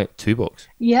 to write 2 books?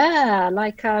 Yeah,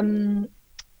 like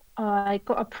I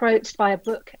got approached by a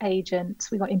book agent.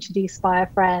 We got introduced by a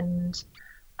friend,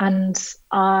 and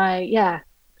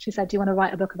she said, "Do you want to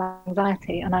write a book about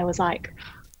anxiety?" And I was like,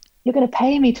 "You're going to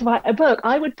pay me to write a book?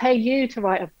 I would pay you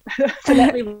to to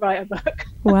let me write a book."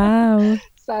 Wow.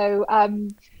 So,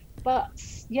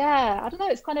 but yeah, I don't know.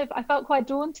 It's kind of, I felt quite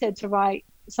daunted to write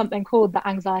something called The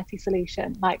Anxiety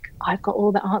Solution. Like, I've got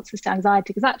all the answers to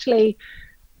anxiety, because actually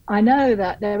I know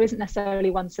that there isn't necessarily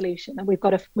one solution, and we've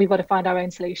got to find our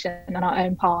own solution and our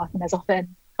own path. And there's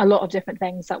often a lot of different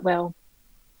things that will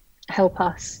help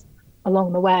us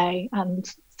along the way, and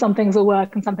some things will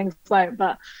work and some things won't.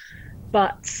 But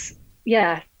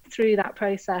yeah, through that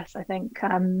process, I think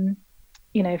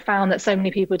found that so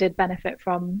many people did benefit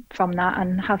from that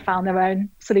and have found their own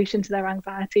solution to their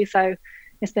anxiety. So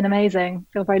it's been amazing.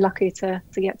 I feel very lucky to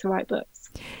get to write books.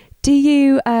 Do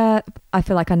you, I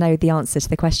feel like I know the answer to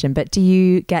the question, but do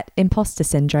you get imposter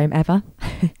syndrome ever?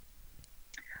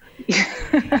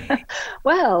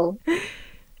 Well,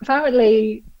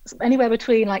 apparently anywhere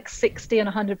between like 60 and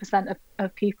 100%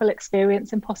 of people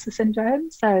experience imposter syndrome.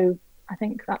 So I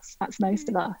think that's most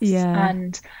of us. Yeah.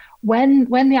 And when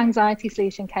the Anxiety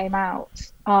Solution came out,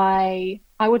 I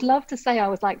would love to say I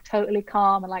was like totally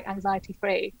calm and like anxiety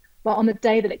free, But on the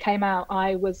day that it came out,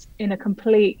 I was in a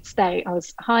complete state. I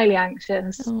was highly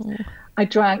anxious. Oh. I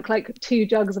drank like 2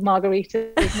 jugs of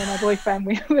margaritas, and then my boyfriend,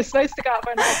 we were supposed to go out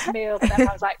for a nice meal, but then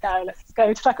I was like, no, let's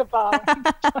go to like a bar and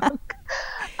get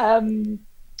drunk.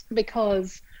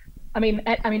 Because I mean,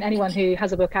 anyone who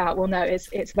has a book out will know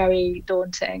it's very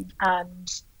daunting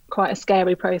and quite a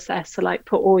scary process to like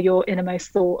put all your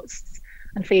innermost thoughts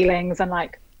and feelings and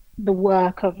like the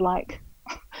work of like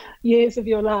years of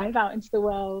your life out into the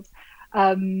world.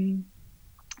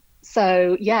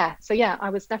 So yeah, I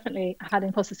was definitely had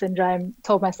imposter syndrome,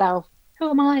 told myself, who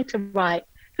am I to write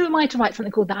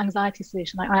something called The Anxiety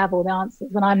Solution? Like I have all the answers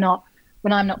when I'm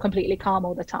not completely calm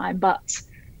all the time. But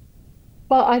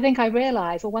I think I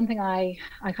realized, or one thing I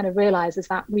kind of realized is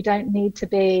that we don't need to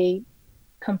be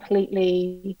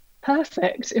completely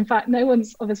perfect. In fact, no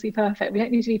one's obviously perfect. We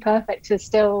don't need to be perfect to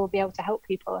still be able to help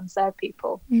people and serve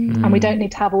people. And we don't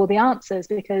need to have all the answers,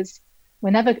 because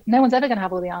no one's ever going to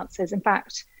have all the answers. In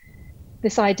fact,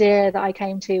 this idea that I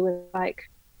came to was like,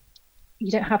 you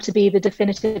don't have to be the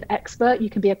definitive expert. You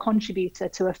can be a contributor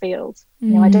to a field.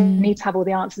 You know, I don't need to have all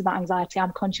the answers about anxiety.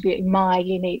 I'm contributing my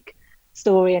unique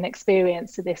story and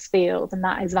experience to this field, and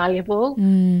that is valuable.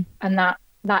 And that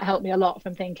helped me a lot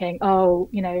from thinking, oh,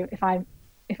 you know, if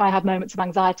I have moments of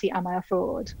anxiety, am I a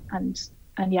fraud? And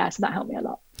yeah, so that helped me a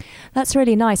lot. That's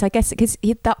really nice, I guess, because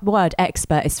that word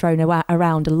expert is thrown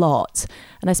around a lot.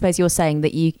 And I suppose you're saying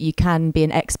that you can be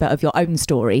an expert of your own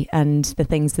story, and the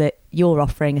things that you're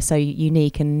offering are so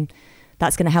unique, and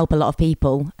that's going to help a lot of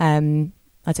people. I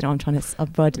don't know,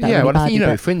 I've worded that really well, badly, you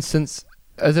know, for instance,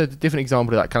 as a different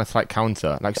example of that kind of slight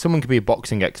counter, like someone could be a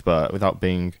boxing expert without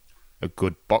being a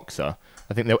good boxer.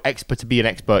 I think to be an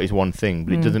expert is one thing,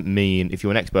 but it doesn't mean if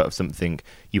you're an expert of something,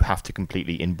 you have to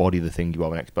completely embody the thing you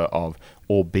are an expert of,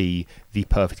 or be the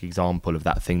perfect example of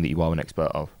that thing that you are an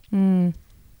expert of.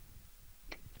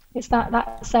 It's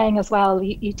that saying as well,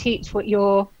 you teach what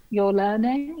you're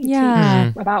learning. You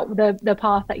teach about the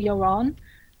path that you're on,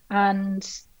 and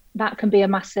that can be a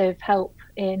massive help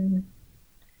in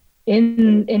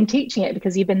teaching it,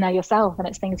 because you've been there yourself, and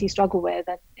it's things you struggle with,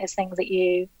 and it's things that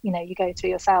you go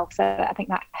through yourself. So I think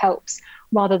that helps,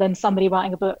 rather than somebody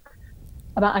writing a book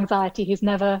about anxiety who's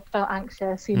never felt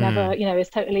anxious, who never, you know, is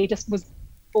totally just was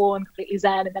born completely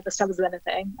zen and never struggles with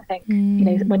anything. I think, you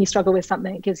know, when you struggle with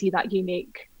something, it gives you that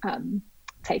unique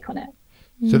take on it.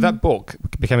 So that book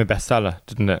became a bestseller,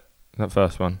 didn't it? That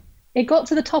first one. It got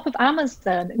to the top of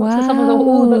Amazon. It got to the top of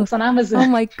all the books on Amazon. Oh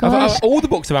my gosh. All the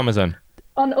books of Amazon?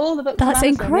 On all the books. That's on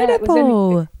Amazon,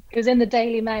 incredible. Yeah, it was in the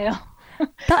Daily Mail.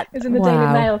 It was in the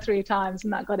Daily Mail 3 times,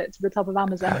 and that got it to the top of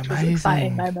Amazon, which was an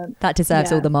exciting moment. That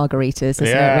deserves all the margaritas, doesn't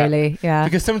it, really? Yeah.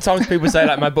 Because sometimes people say,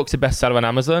 like, my book's a bestseller on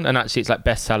Amazon, and actually it's like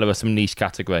bestseller of some niche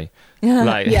category.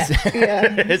 Like,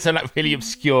 it's a like really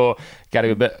obscure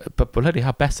category, but bloody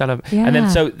hell, bestseller. Yeah. And then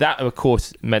so that, of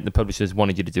course, meant the publishers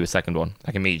wanted you to do a second one,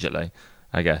 like immediately,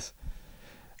 I guess.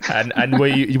 And were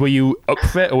you up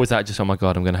for it, or was that just, oh my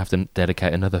god, I'm going to have to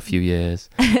dedicate another few years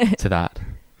to that?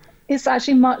 It's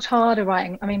actually much harder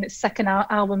writing. I mean, it's second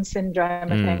album syndrome,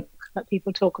 I think, that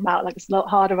people talk about. Like, it's a lot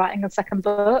harder writing a second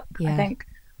book. I think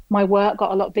my work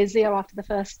got a lot busier after the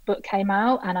first book came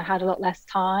out, and I had a lot less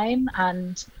time,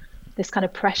 and this kind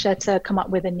of pressure to come up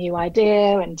with a new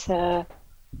idea and for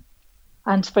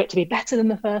it to be better than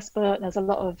the first book. There's a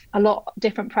lot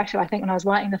different pressure. I think when I was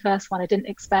writing the first one, I didn't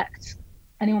expect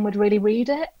anyone would really read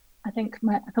it. I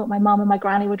thought my mum and my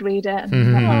granny would read it,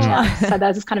 and not much else. So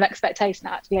there's this kind of expectation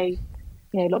that actually,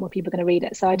 you know, a lot more people are going to read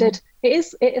it. So I did. It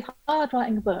is hard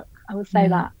writing a book. I would say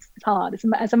that it's hard.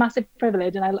 It's a massive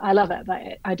privilege, and I love it, but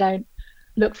I don't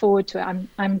look forward to it.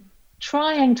 I'm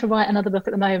trying to write another book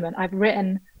at the moment. I've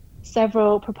written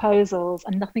several proposals,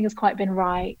 and nothing has quite been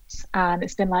right. And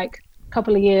it's been like a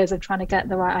couple of years of trying to get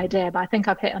the right idea, but I think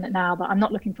I've hit on it now. But I'm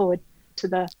not looking forward to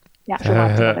the actual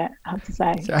writing of it, I have to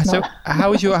say. So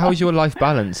how is your life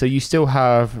balance? So you still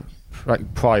have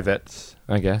like private,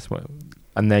 I guess,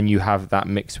 and then you have that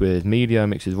mix with media,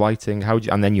 mix with writing.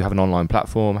 And then you have an online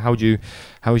platform. How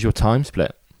is your time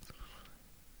split?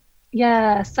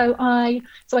 Yeah, so I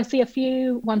see a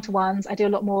few one-to-ones. I do a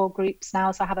lot more groups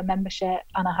now. So I have a membership,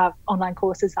 and I have online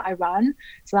courses that I run.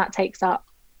 So that takes up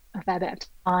a fair bit of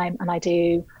time, and I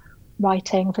do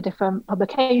writing for different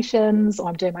publications, or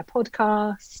I'm doing my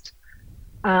podcast,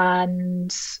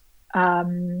 and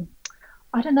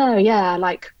I don't know,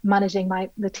 like managing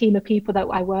the team of people that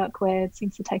I work with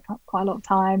seems to take up quite a lot of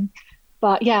time.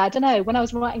 But yeah, I don't know, when I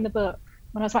was writing the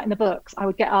books, I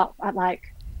would get up at like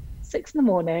 6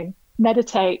 a.m,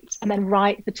 meditate, and then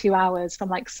write for 2 hours from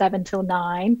like 7 till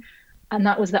 9, and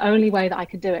that was the only way that I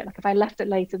could do it. Like if I left it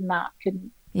later than that,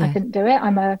 I couldn't do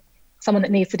it. someone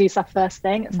that needs to do stuff first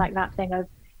thing. It's like that thing of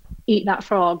eat that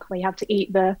frog, where you have to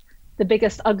eat the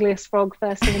biggest, ugliest frog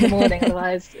first thing in the morning,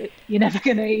 otherwise you're never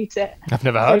going to eat it. I've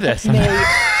never heard this. Me,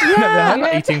 I've never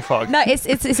heard eating frog. No,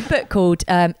 it's a book called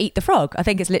Eat the Frog. I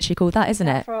think it's literally called that, isn't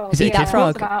it? frog. Is it a Eat that kid's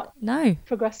frog. About No.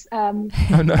 progress, Oh,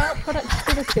 no. about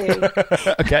productivity.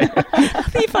 Okay.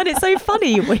 You find it so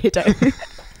funny, you weirdo.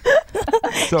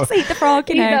 So, Just eat the frog,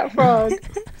 you Eat know. that frog.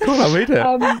 cool, I'll read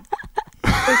it.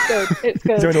 It's good. It's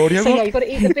good. Is there an audio So book? yeah, you've got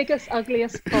to eat the biggest,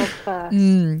 ugliest frog first.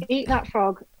 Eat that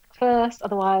frog first,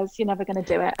 otherwise you're never going to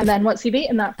do it. And then once you've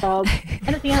eaten that frog,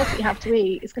 anything else that you have to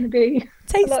eat is going to be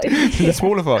a lot Tasty. easier. the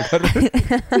smaller frog.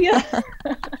 Yeah.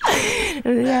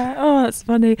 Yeah. Oh, that's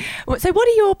funny. So what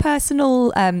are your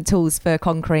personal tools for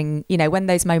conquering, when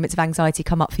those moments of anxiety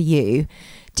come up for you?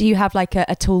 Do you have like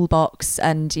a toolbox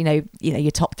and,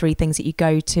 your top 3 things that you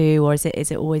go to, or is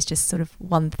it always just sort of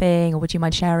one thing, or would you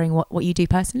mind sharing what you do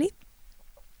personally?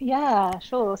 Yeah,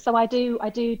 sure. So I do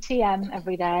TM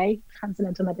every day,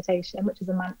 transcendental meditation, which is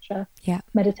a mantra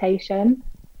meditation,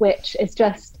 which is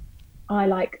just, I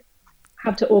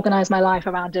have to organize my life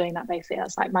around doing that. Basically,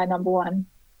 that's like my number one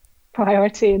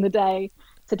priority in the day,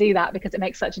 to do that, because it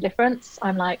makes such a difference.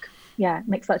 It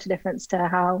makes such a difference to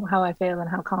how I feel and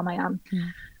how calm I am.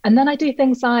 And then I do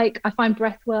things like, I find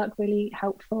breath work really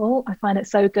helpful. I find it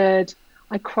so good.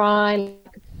 I cry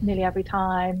nearly every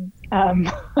time.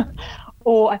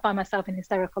 Or I find myself in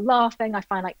hysterical laughing. I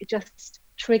find it just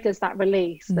triggers that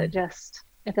release that just,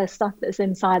 if there's stuff that's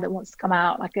inside that wants to come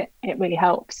out, it really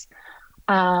helps.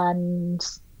 And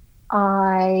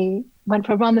I went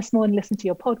for a run this morning, listened to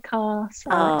your podcast.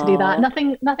 I like to do that.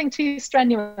 Nothing too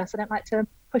strenuous. I don't like to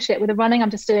push it with the running. I'm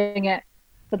just doing it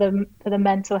for the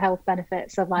mental health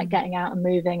benefits of getting out and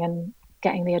moving and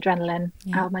getting the adrenaline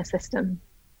out of my system.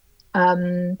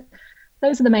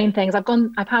 Those are the main things.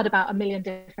 I've had about 1 million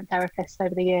different therapists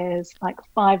over the years,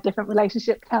 5 different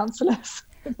relationship counselors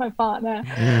with my partner.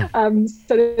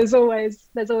 So there's always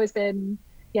been,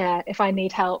 if I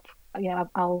need help,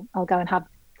 I'll go and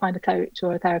find a coach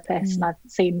or a therapist. And I've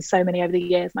seen so many over the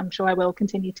years, and I'm sure I will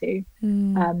continue to,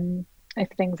 if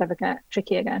things ever get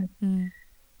tricky again.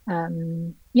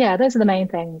 Those are the main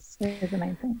things.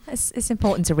 It's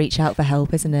important to reach out for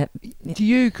help, isn't it? Do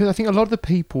you? Because I think a lot of the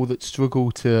people that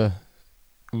struggle to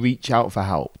reach out for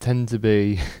help tend to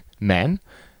be men,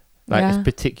 it's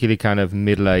particularly kind of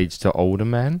middle-aged to older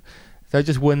men. So I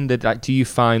just wondered, do you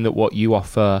find that what you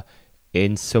offer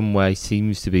in some way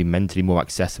seems to be mentally more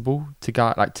accessible to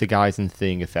guys than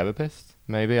seeing a therapist?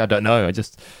 Maybe, I don't know.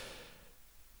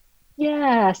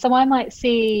 So I might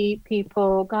see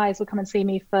guys will come and see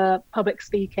me for public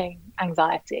speaking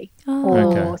anxiety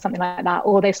or something like that,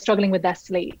 or they're struggling with their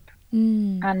sleep.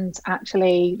 And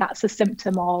actually that's a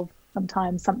symptom of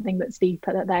sometimes something that's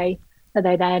deeper that they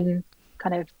then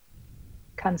kind of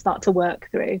can start to work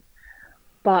through.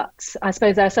 But I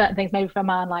suppose there are certain things, maybe for a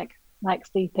man, like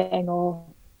sleeping or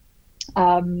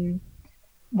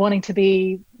wanting to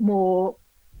be more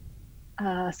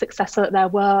successful at their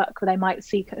work, where they might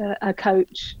seek a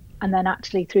coach, and then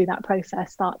actually through that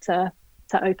process start to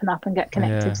open up and get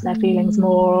connected to their feelings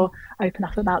more, or open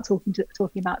up about talking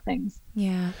about things.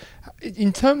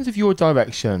 In terms of your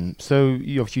direction, so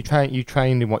you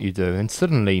trained in what you do, and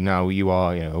suddenly now you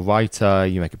are a writer,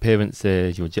 you make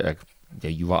appearances, you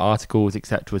write articles,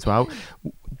 etc. as well.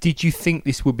 Did you think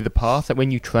this would be the path?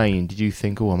 When you trained, did you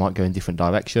think, I might go in different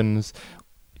directions,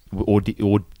 or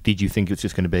did you think it's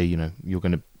just going to be, you're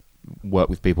going to work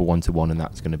with people one-to-one and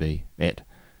that's going to be it?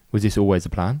 Was this always the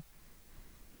plan?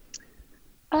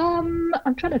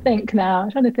 I'm trying to think now.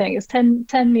 It's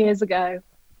 10 years ago.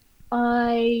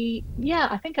 I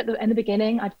think in the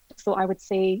beginning, I just thought I would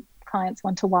see clients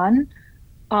one-to-one.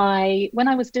 When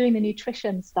I was doing the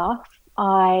nutrition stuff,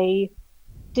 I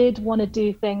did want to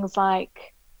do things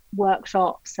like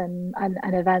workshops and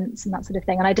events and that sort of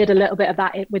thing. And I did a little bit of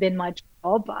that within my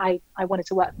job. I wanted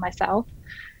to work for myself.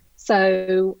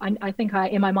 So I think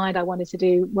in my mind, I wanted to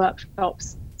do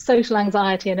workshops. Social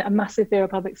anxiety and a massive fear of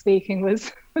public speaking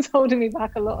was holding me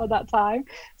back a lot at that time.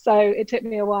 So it took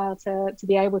me a while to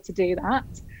be able to do that.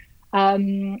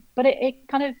 But it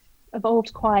kind of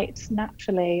evolved quite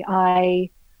naturally.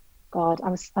 I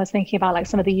was thinking about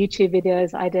some of the YouTube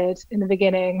videos I did in the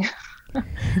beginning.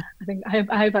 I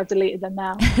hope I've deleted them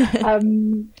now.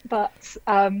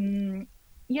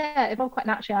 It evolved quite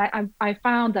naturally. I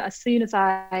found that as soon as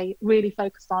I really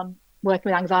focused on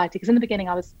working with anxiety, because in the beginning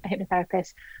I was a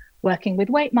hypnotherapist working with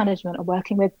weight management or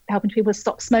working with helping people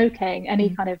stop smoking,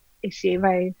 any kind of issue,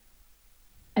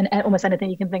 and almost anything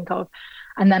you can think of.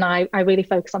 And then I really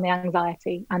focused on the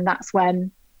anxiety, and that's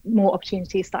when more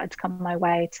opportunities started to come my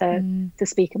way to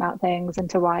speak about things and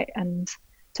to write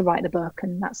the book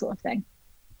and that sort of thing.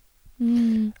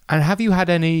 And have you had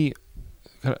any,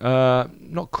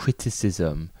 not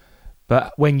criticism,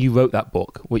 but when you wrote that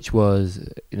book, which was,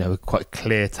 quite a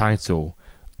clear title,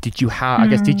 did you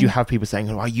have people saying,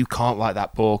 "Oh, you can't write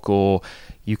that book," or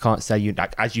you can't say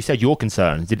like, as you said, your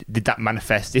concerns? Did that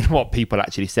manifest in what people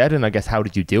actually said? And I guess how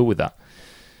did you deal with that?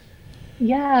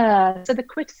 Yeah. So the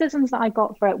criticisms that I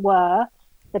got for it were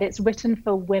that it's written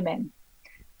for women,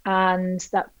 and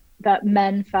that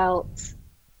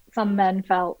some men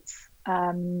felt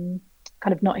kind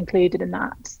of not included in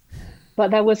that. But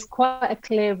there was quite a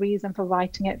clear reason for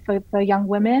writing it for young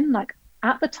women. Like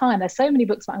at the time, there's so many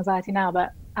books about anxiety now, but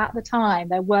at the time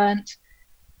there weren't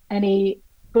any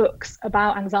books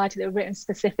about anxiety that were written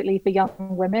specifically for young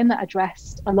women that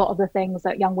addressed a lot of the things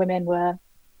that young women were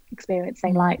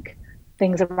experiencing, like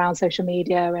things around social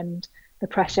media and the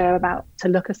pressure to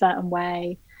look a certain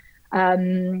way.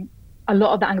 A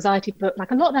lot of the anxiety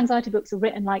books are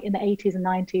written like in the 80s and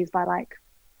 90s by like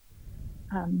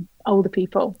older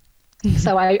people.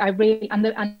 So I really, and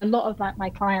a lot of like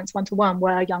my clients one-to-one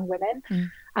were young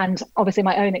women, and obviously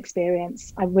my own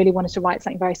experience, I really wanted to write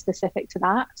something very specific to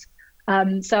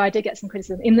that. So I did get some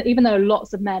criticism, even though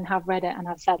lots of men have read it and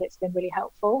have said it's been really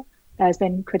helpful. There's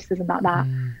been criticism about that.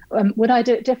 Would I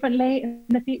do it differently in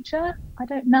the future? I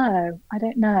don't know.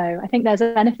 I think there's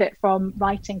a benefit from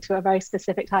writing to a very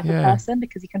specific type of person,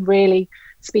 because you can really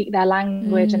speak their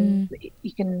language, and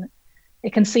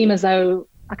it can seem as though,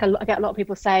 like I get a lot of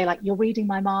people say, like, you're reading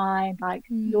my mind, like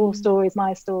your story is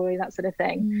my story, that sort of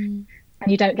thing. And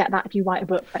you don't get that if you write a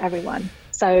book for everyone.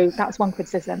 So that's one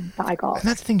criticism that I got. And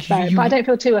that's the thing, but I don't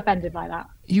feel too offended by that.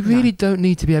 You really don't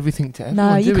need to be everything to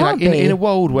everyone. No, you can't be. In a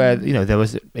world where there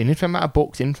was an infinite amount of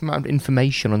books, infinite amount of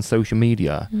information on social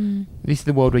media. This is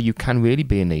the world where you can really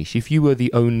be a niche. If you were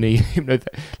the only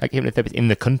hypnotherapist in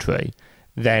the country,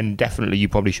 then definitely you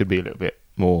probably should be a little bit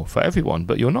more for everyone,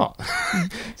 but you're not.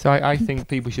 So I think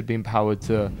people should be empowered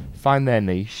to find their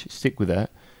niche, stick with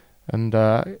it, and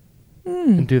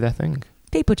do their thing.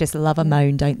 People just love a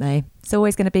moan, don't they? It's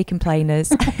always going to be complainers.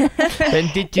 Then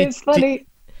it's funny.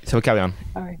 So carry on.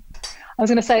 Sorry. I was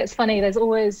going to say, it's funny. There's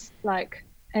always, like,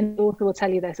 any author will tell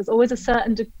you this, there's always a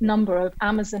certain number of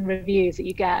Amazon reviews that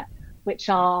you get, which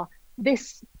are,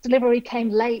 this delivery came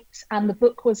late and the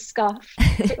book was scuffed,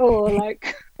 or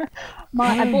like,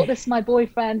 I bought this for my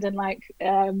boyfriend, and like,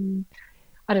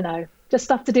 I don't know, just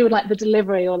stuff to do with like the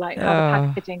delivery or like how the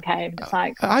packaging came. It's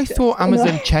like, I thought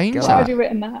Amazon changed that. Why have you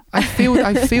written that? I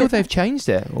feel they've changed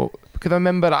it, because I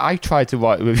remember that I tried to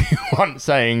write a review once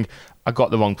saying I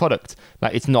got the wrong product.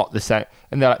 Like, it's not the same,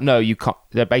 and they're like, no, you can't.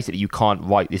 They're basically, you can't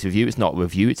write this review. It's not a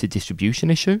review. It's a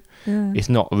distribution issue. It's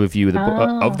not a review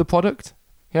of the product.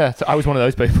 Yeah, so I was one of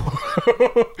those people.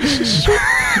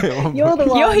 You're the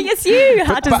one. It's you.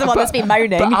 Adam's the one that's been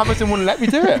moaning. But Amazon wouldn't let me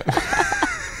do it.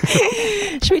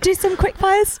 Should we do some quick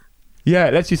fires? Yeah,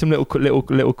 let's do some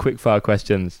little quick fire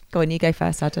questions. Go on, you go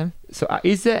first, Adam. So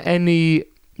is there any,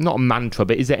 not a mantra,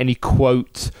 but is there any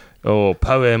quote or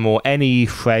poem or any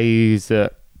phrase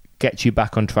that gets you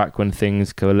back on track when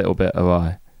things go a little bit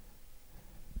awry?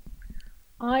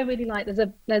 I really like,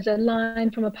 there's a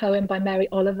line from a poem by Mary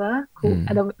Oliver called,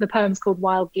 the poem's called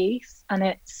Wild Geese, and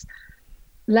it's,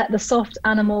 let the soft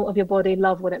animal of your body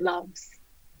love what it loves.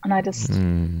 And I just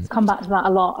come back to that a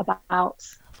lot about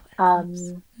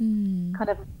kind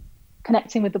of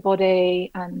connecting with the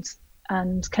body and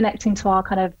connecting to our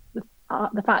kind of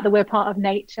the fact that we're part of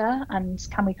nature, and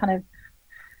can we kind of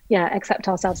accept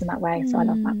ourselves in that way. So I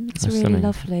love that. It's really stunning.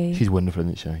 Lovely. She's wonderful,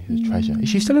 isn't she? She's a treasure. Is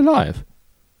she still alive?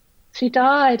 She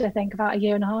died, I think, about 1.5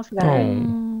 years ago.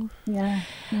 Oh. Yeah.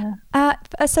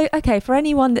 So, okay, for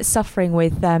anyone that's suffering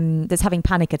with that's having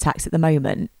panic attacks at the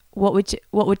moment, what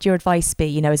would your advice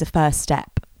be, as a first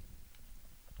step?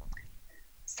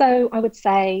 So I would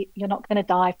say you're not going to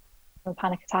die from a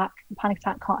panic attack. A panic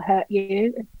attack can't hurt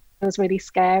you. It feels really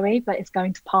scary, but it's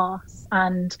going to pass.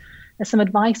 And there's some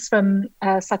advice from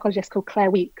a psychologist called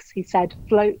Claire Weeks. He said,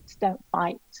 float, don't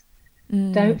fight.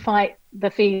 Don't fight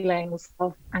the feelings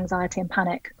of anxiety and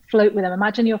panic. Float with them.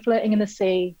 Imagine you're floating in the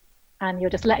sea and you're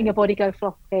just letting your body go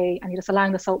floppy, and you're just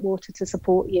allowing the salt water to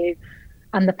support you,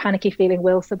 and the panicky feeling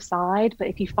will subside. But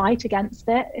if you fight against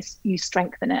it, you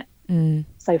strengthen it.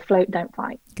 So float, don't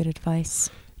fight. Good advice.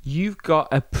 You've got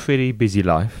a pretty busy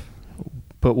life,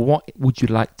 but what would you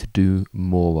like to do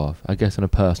more of? I guess on a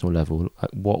personal level,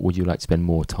 what would you like to spend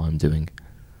more time doing?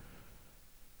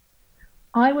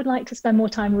 I would like to spend more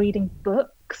time reading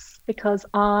books, because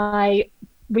I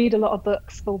read a lot of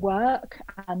books for work,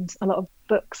 and a lot of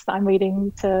books that I'm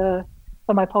reading for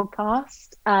for my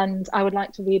podcast, and I would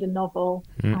like to read a novel.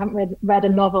 I haven't read a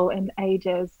novel in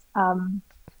ages.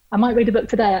 I might read a book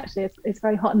today, actually. It's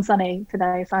very hot and sunny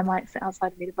today, so I might sit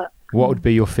outside and read a book. What would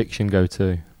be your fiction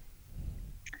go-to?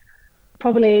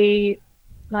 Probably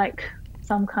like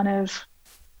some kind of,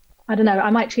 I don't know, I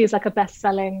might choose like a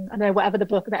best-selling, I don't know, whatever the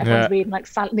book that everyone's reading, like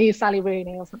new Sally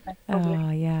Rooney or something. Probably.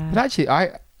 Oh, yeah. But actually,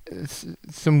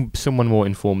 someone more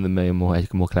informed than me and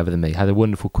more clever than me had a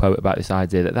wonderful quote about this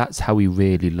idea that that's how we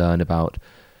really learn about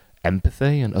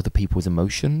empathy and other people's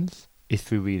emotions, is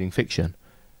through reading fiction.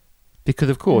 Because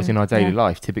of course, in our daily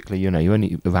life, typically, you're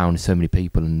only around so many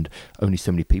people, and only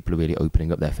so many people are really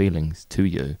opening up their feelings to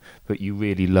you. But you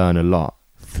really learn a lot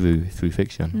through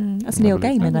fiction. That's Neil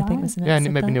Gaiman, I think, wasn't it? Yeah,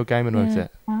 maybe Neil Gaiman wrote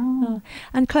it. Oh.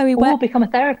 And Chloe, We'll become a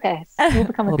therapist. We'll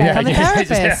become a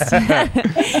therapist.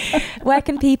 Where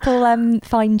can people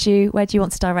find you? Where do you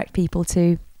want to direct people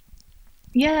to?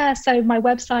 Yeah, so my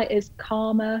website is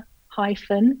karma-u.com.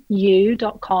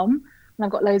 And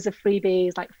I've got loads of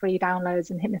freebies, like free downloads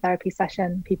and hypnotherapy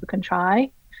session people can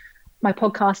try. My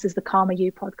podcast is the Karma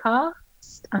U podcast,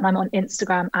 and I'm on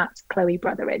Instagram at Chloe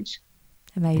Brotheridge.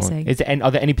 Amazing.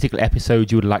 Are there any particular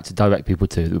episodes you would like to direct people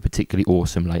to that were particularly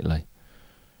awesome lately?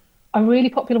 A really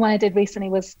popular one I did recently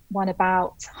was one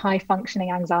about high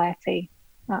functioning anxiety.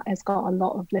 That has got a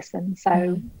lot of listens,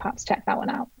 so perhaps check that one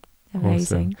out.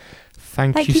 Amazing.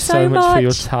 Awesome. Thank you so much for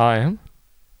your time.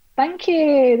 Thank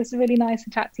you. This is really nice to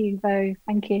chat to you, Bo.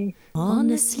 Thank you.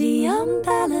 Honestly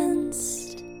unbalanced.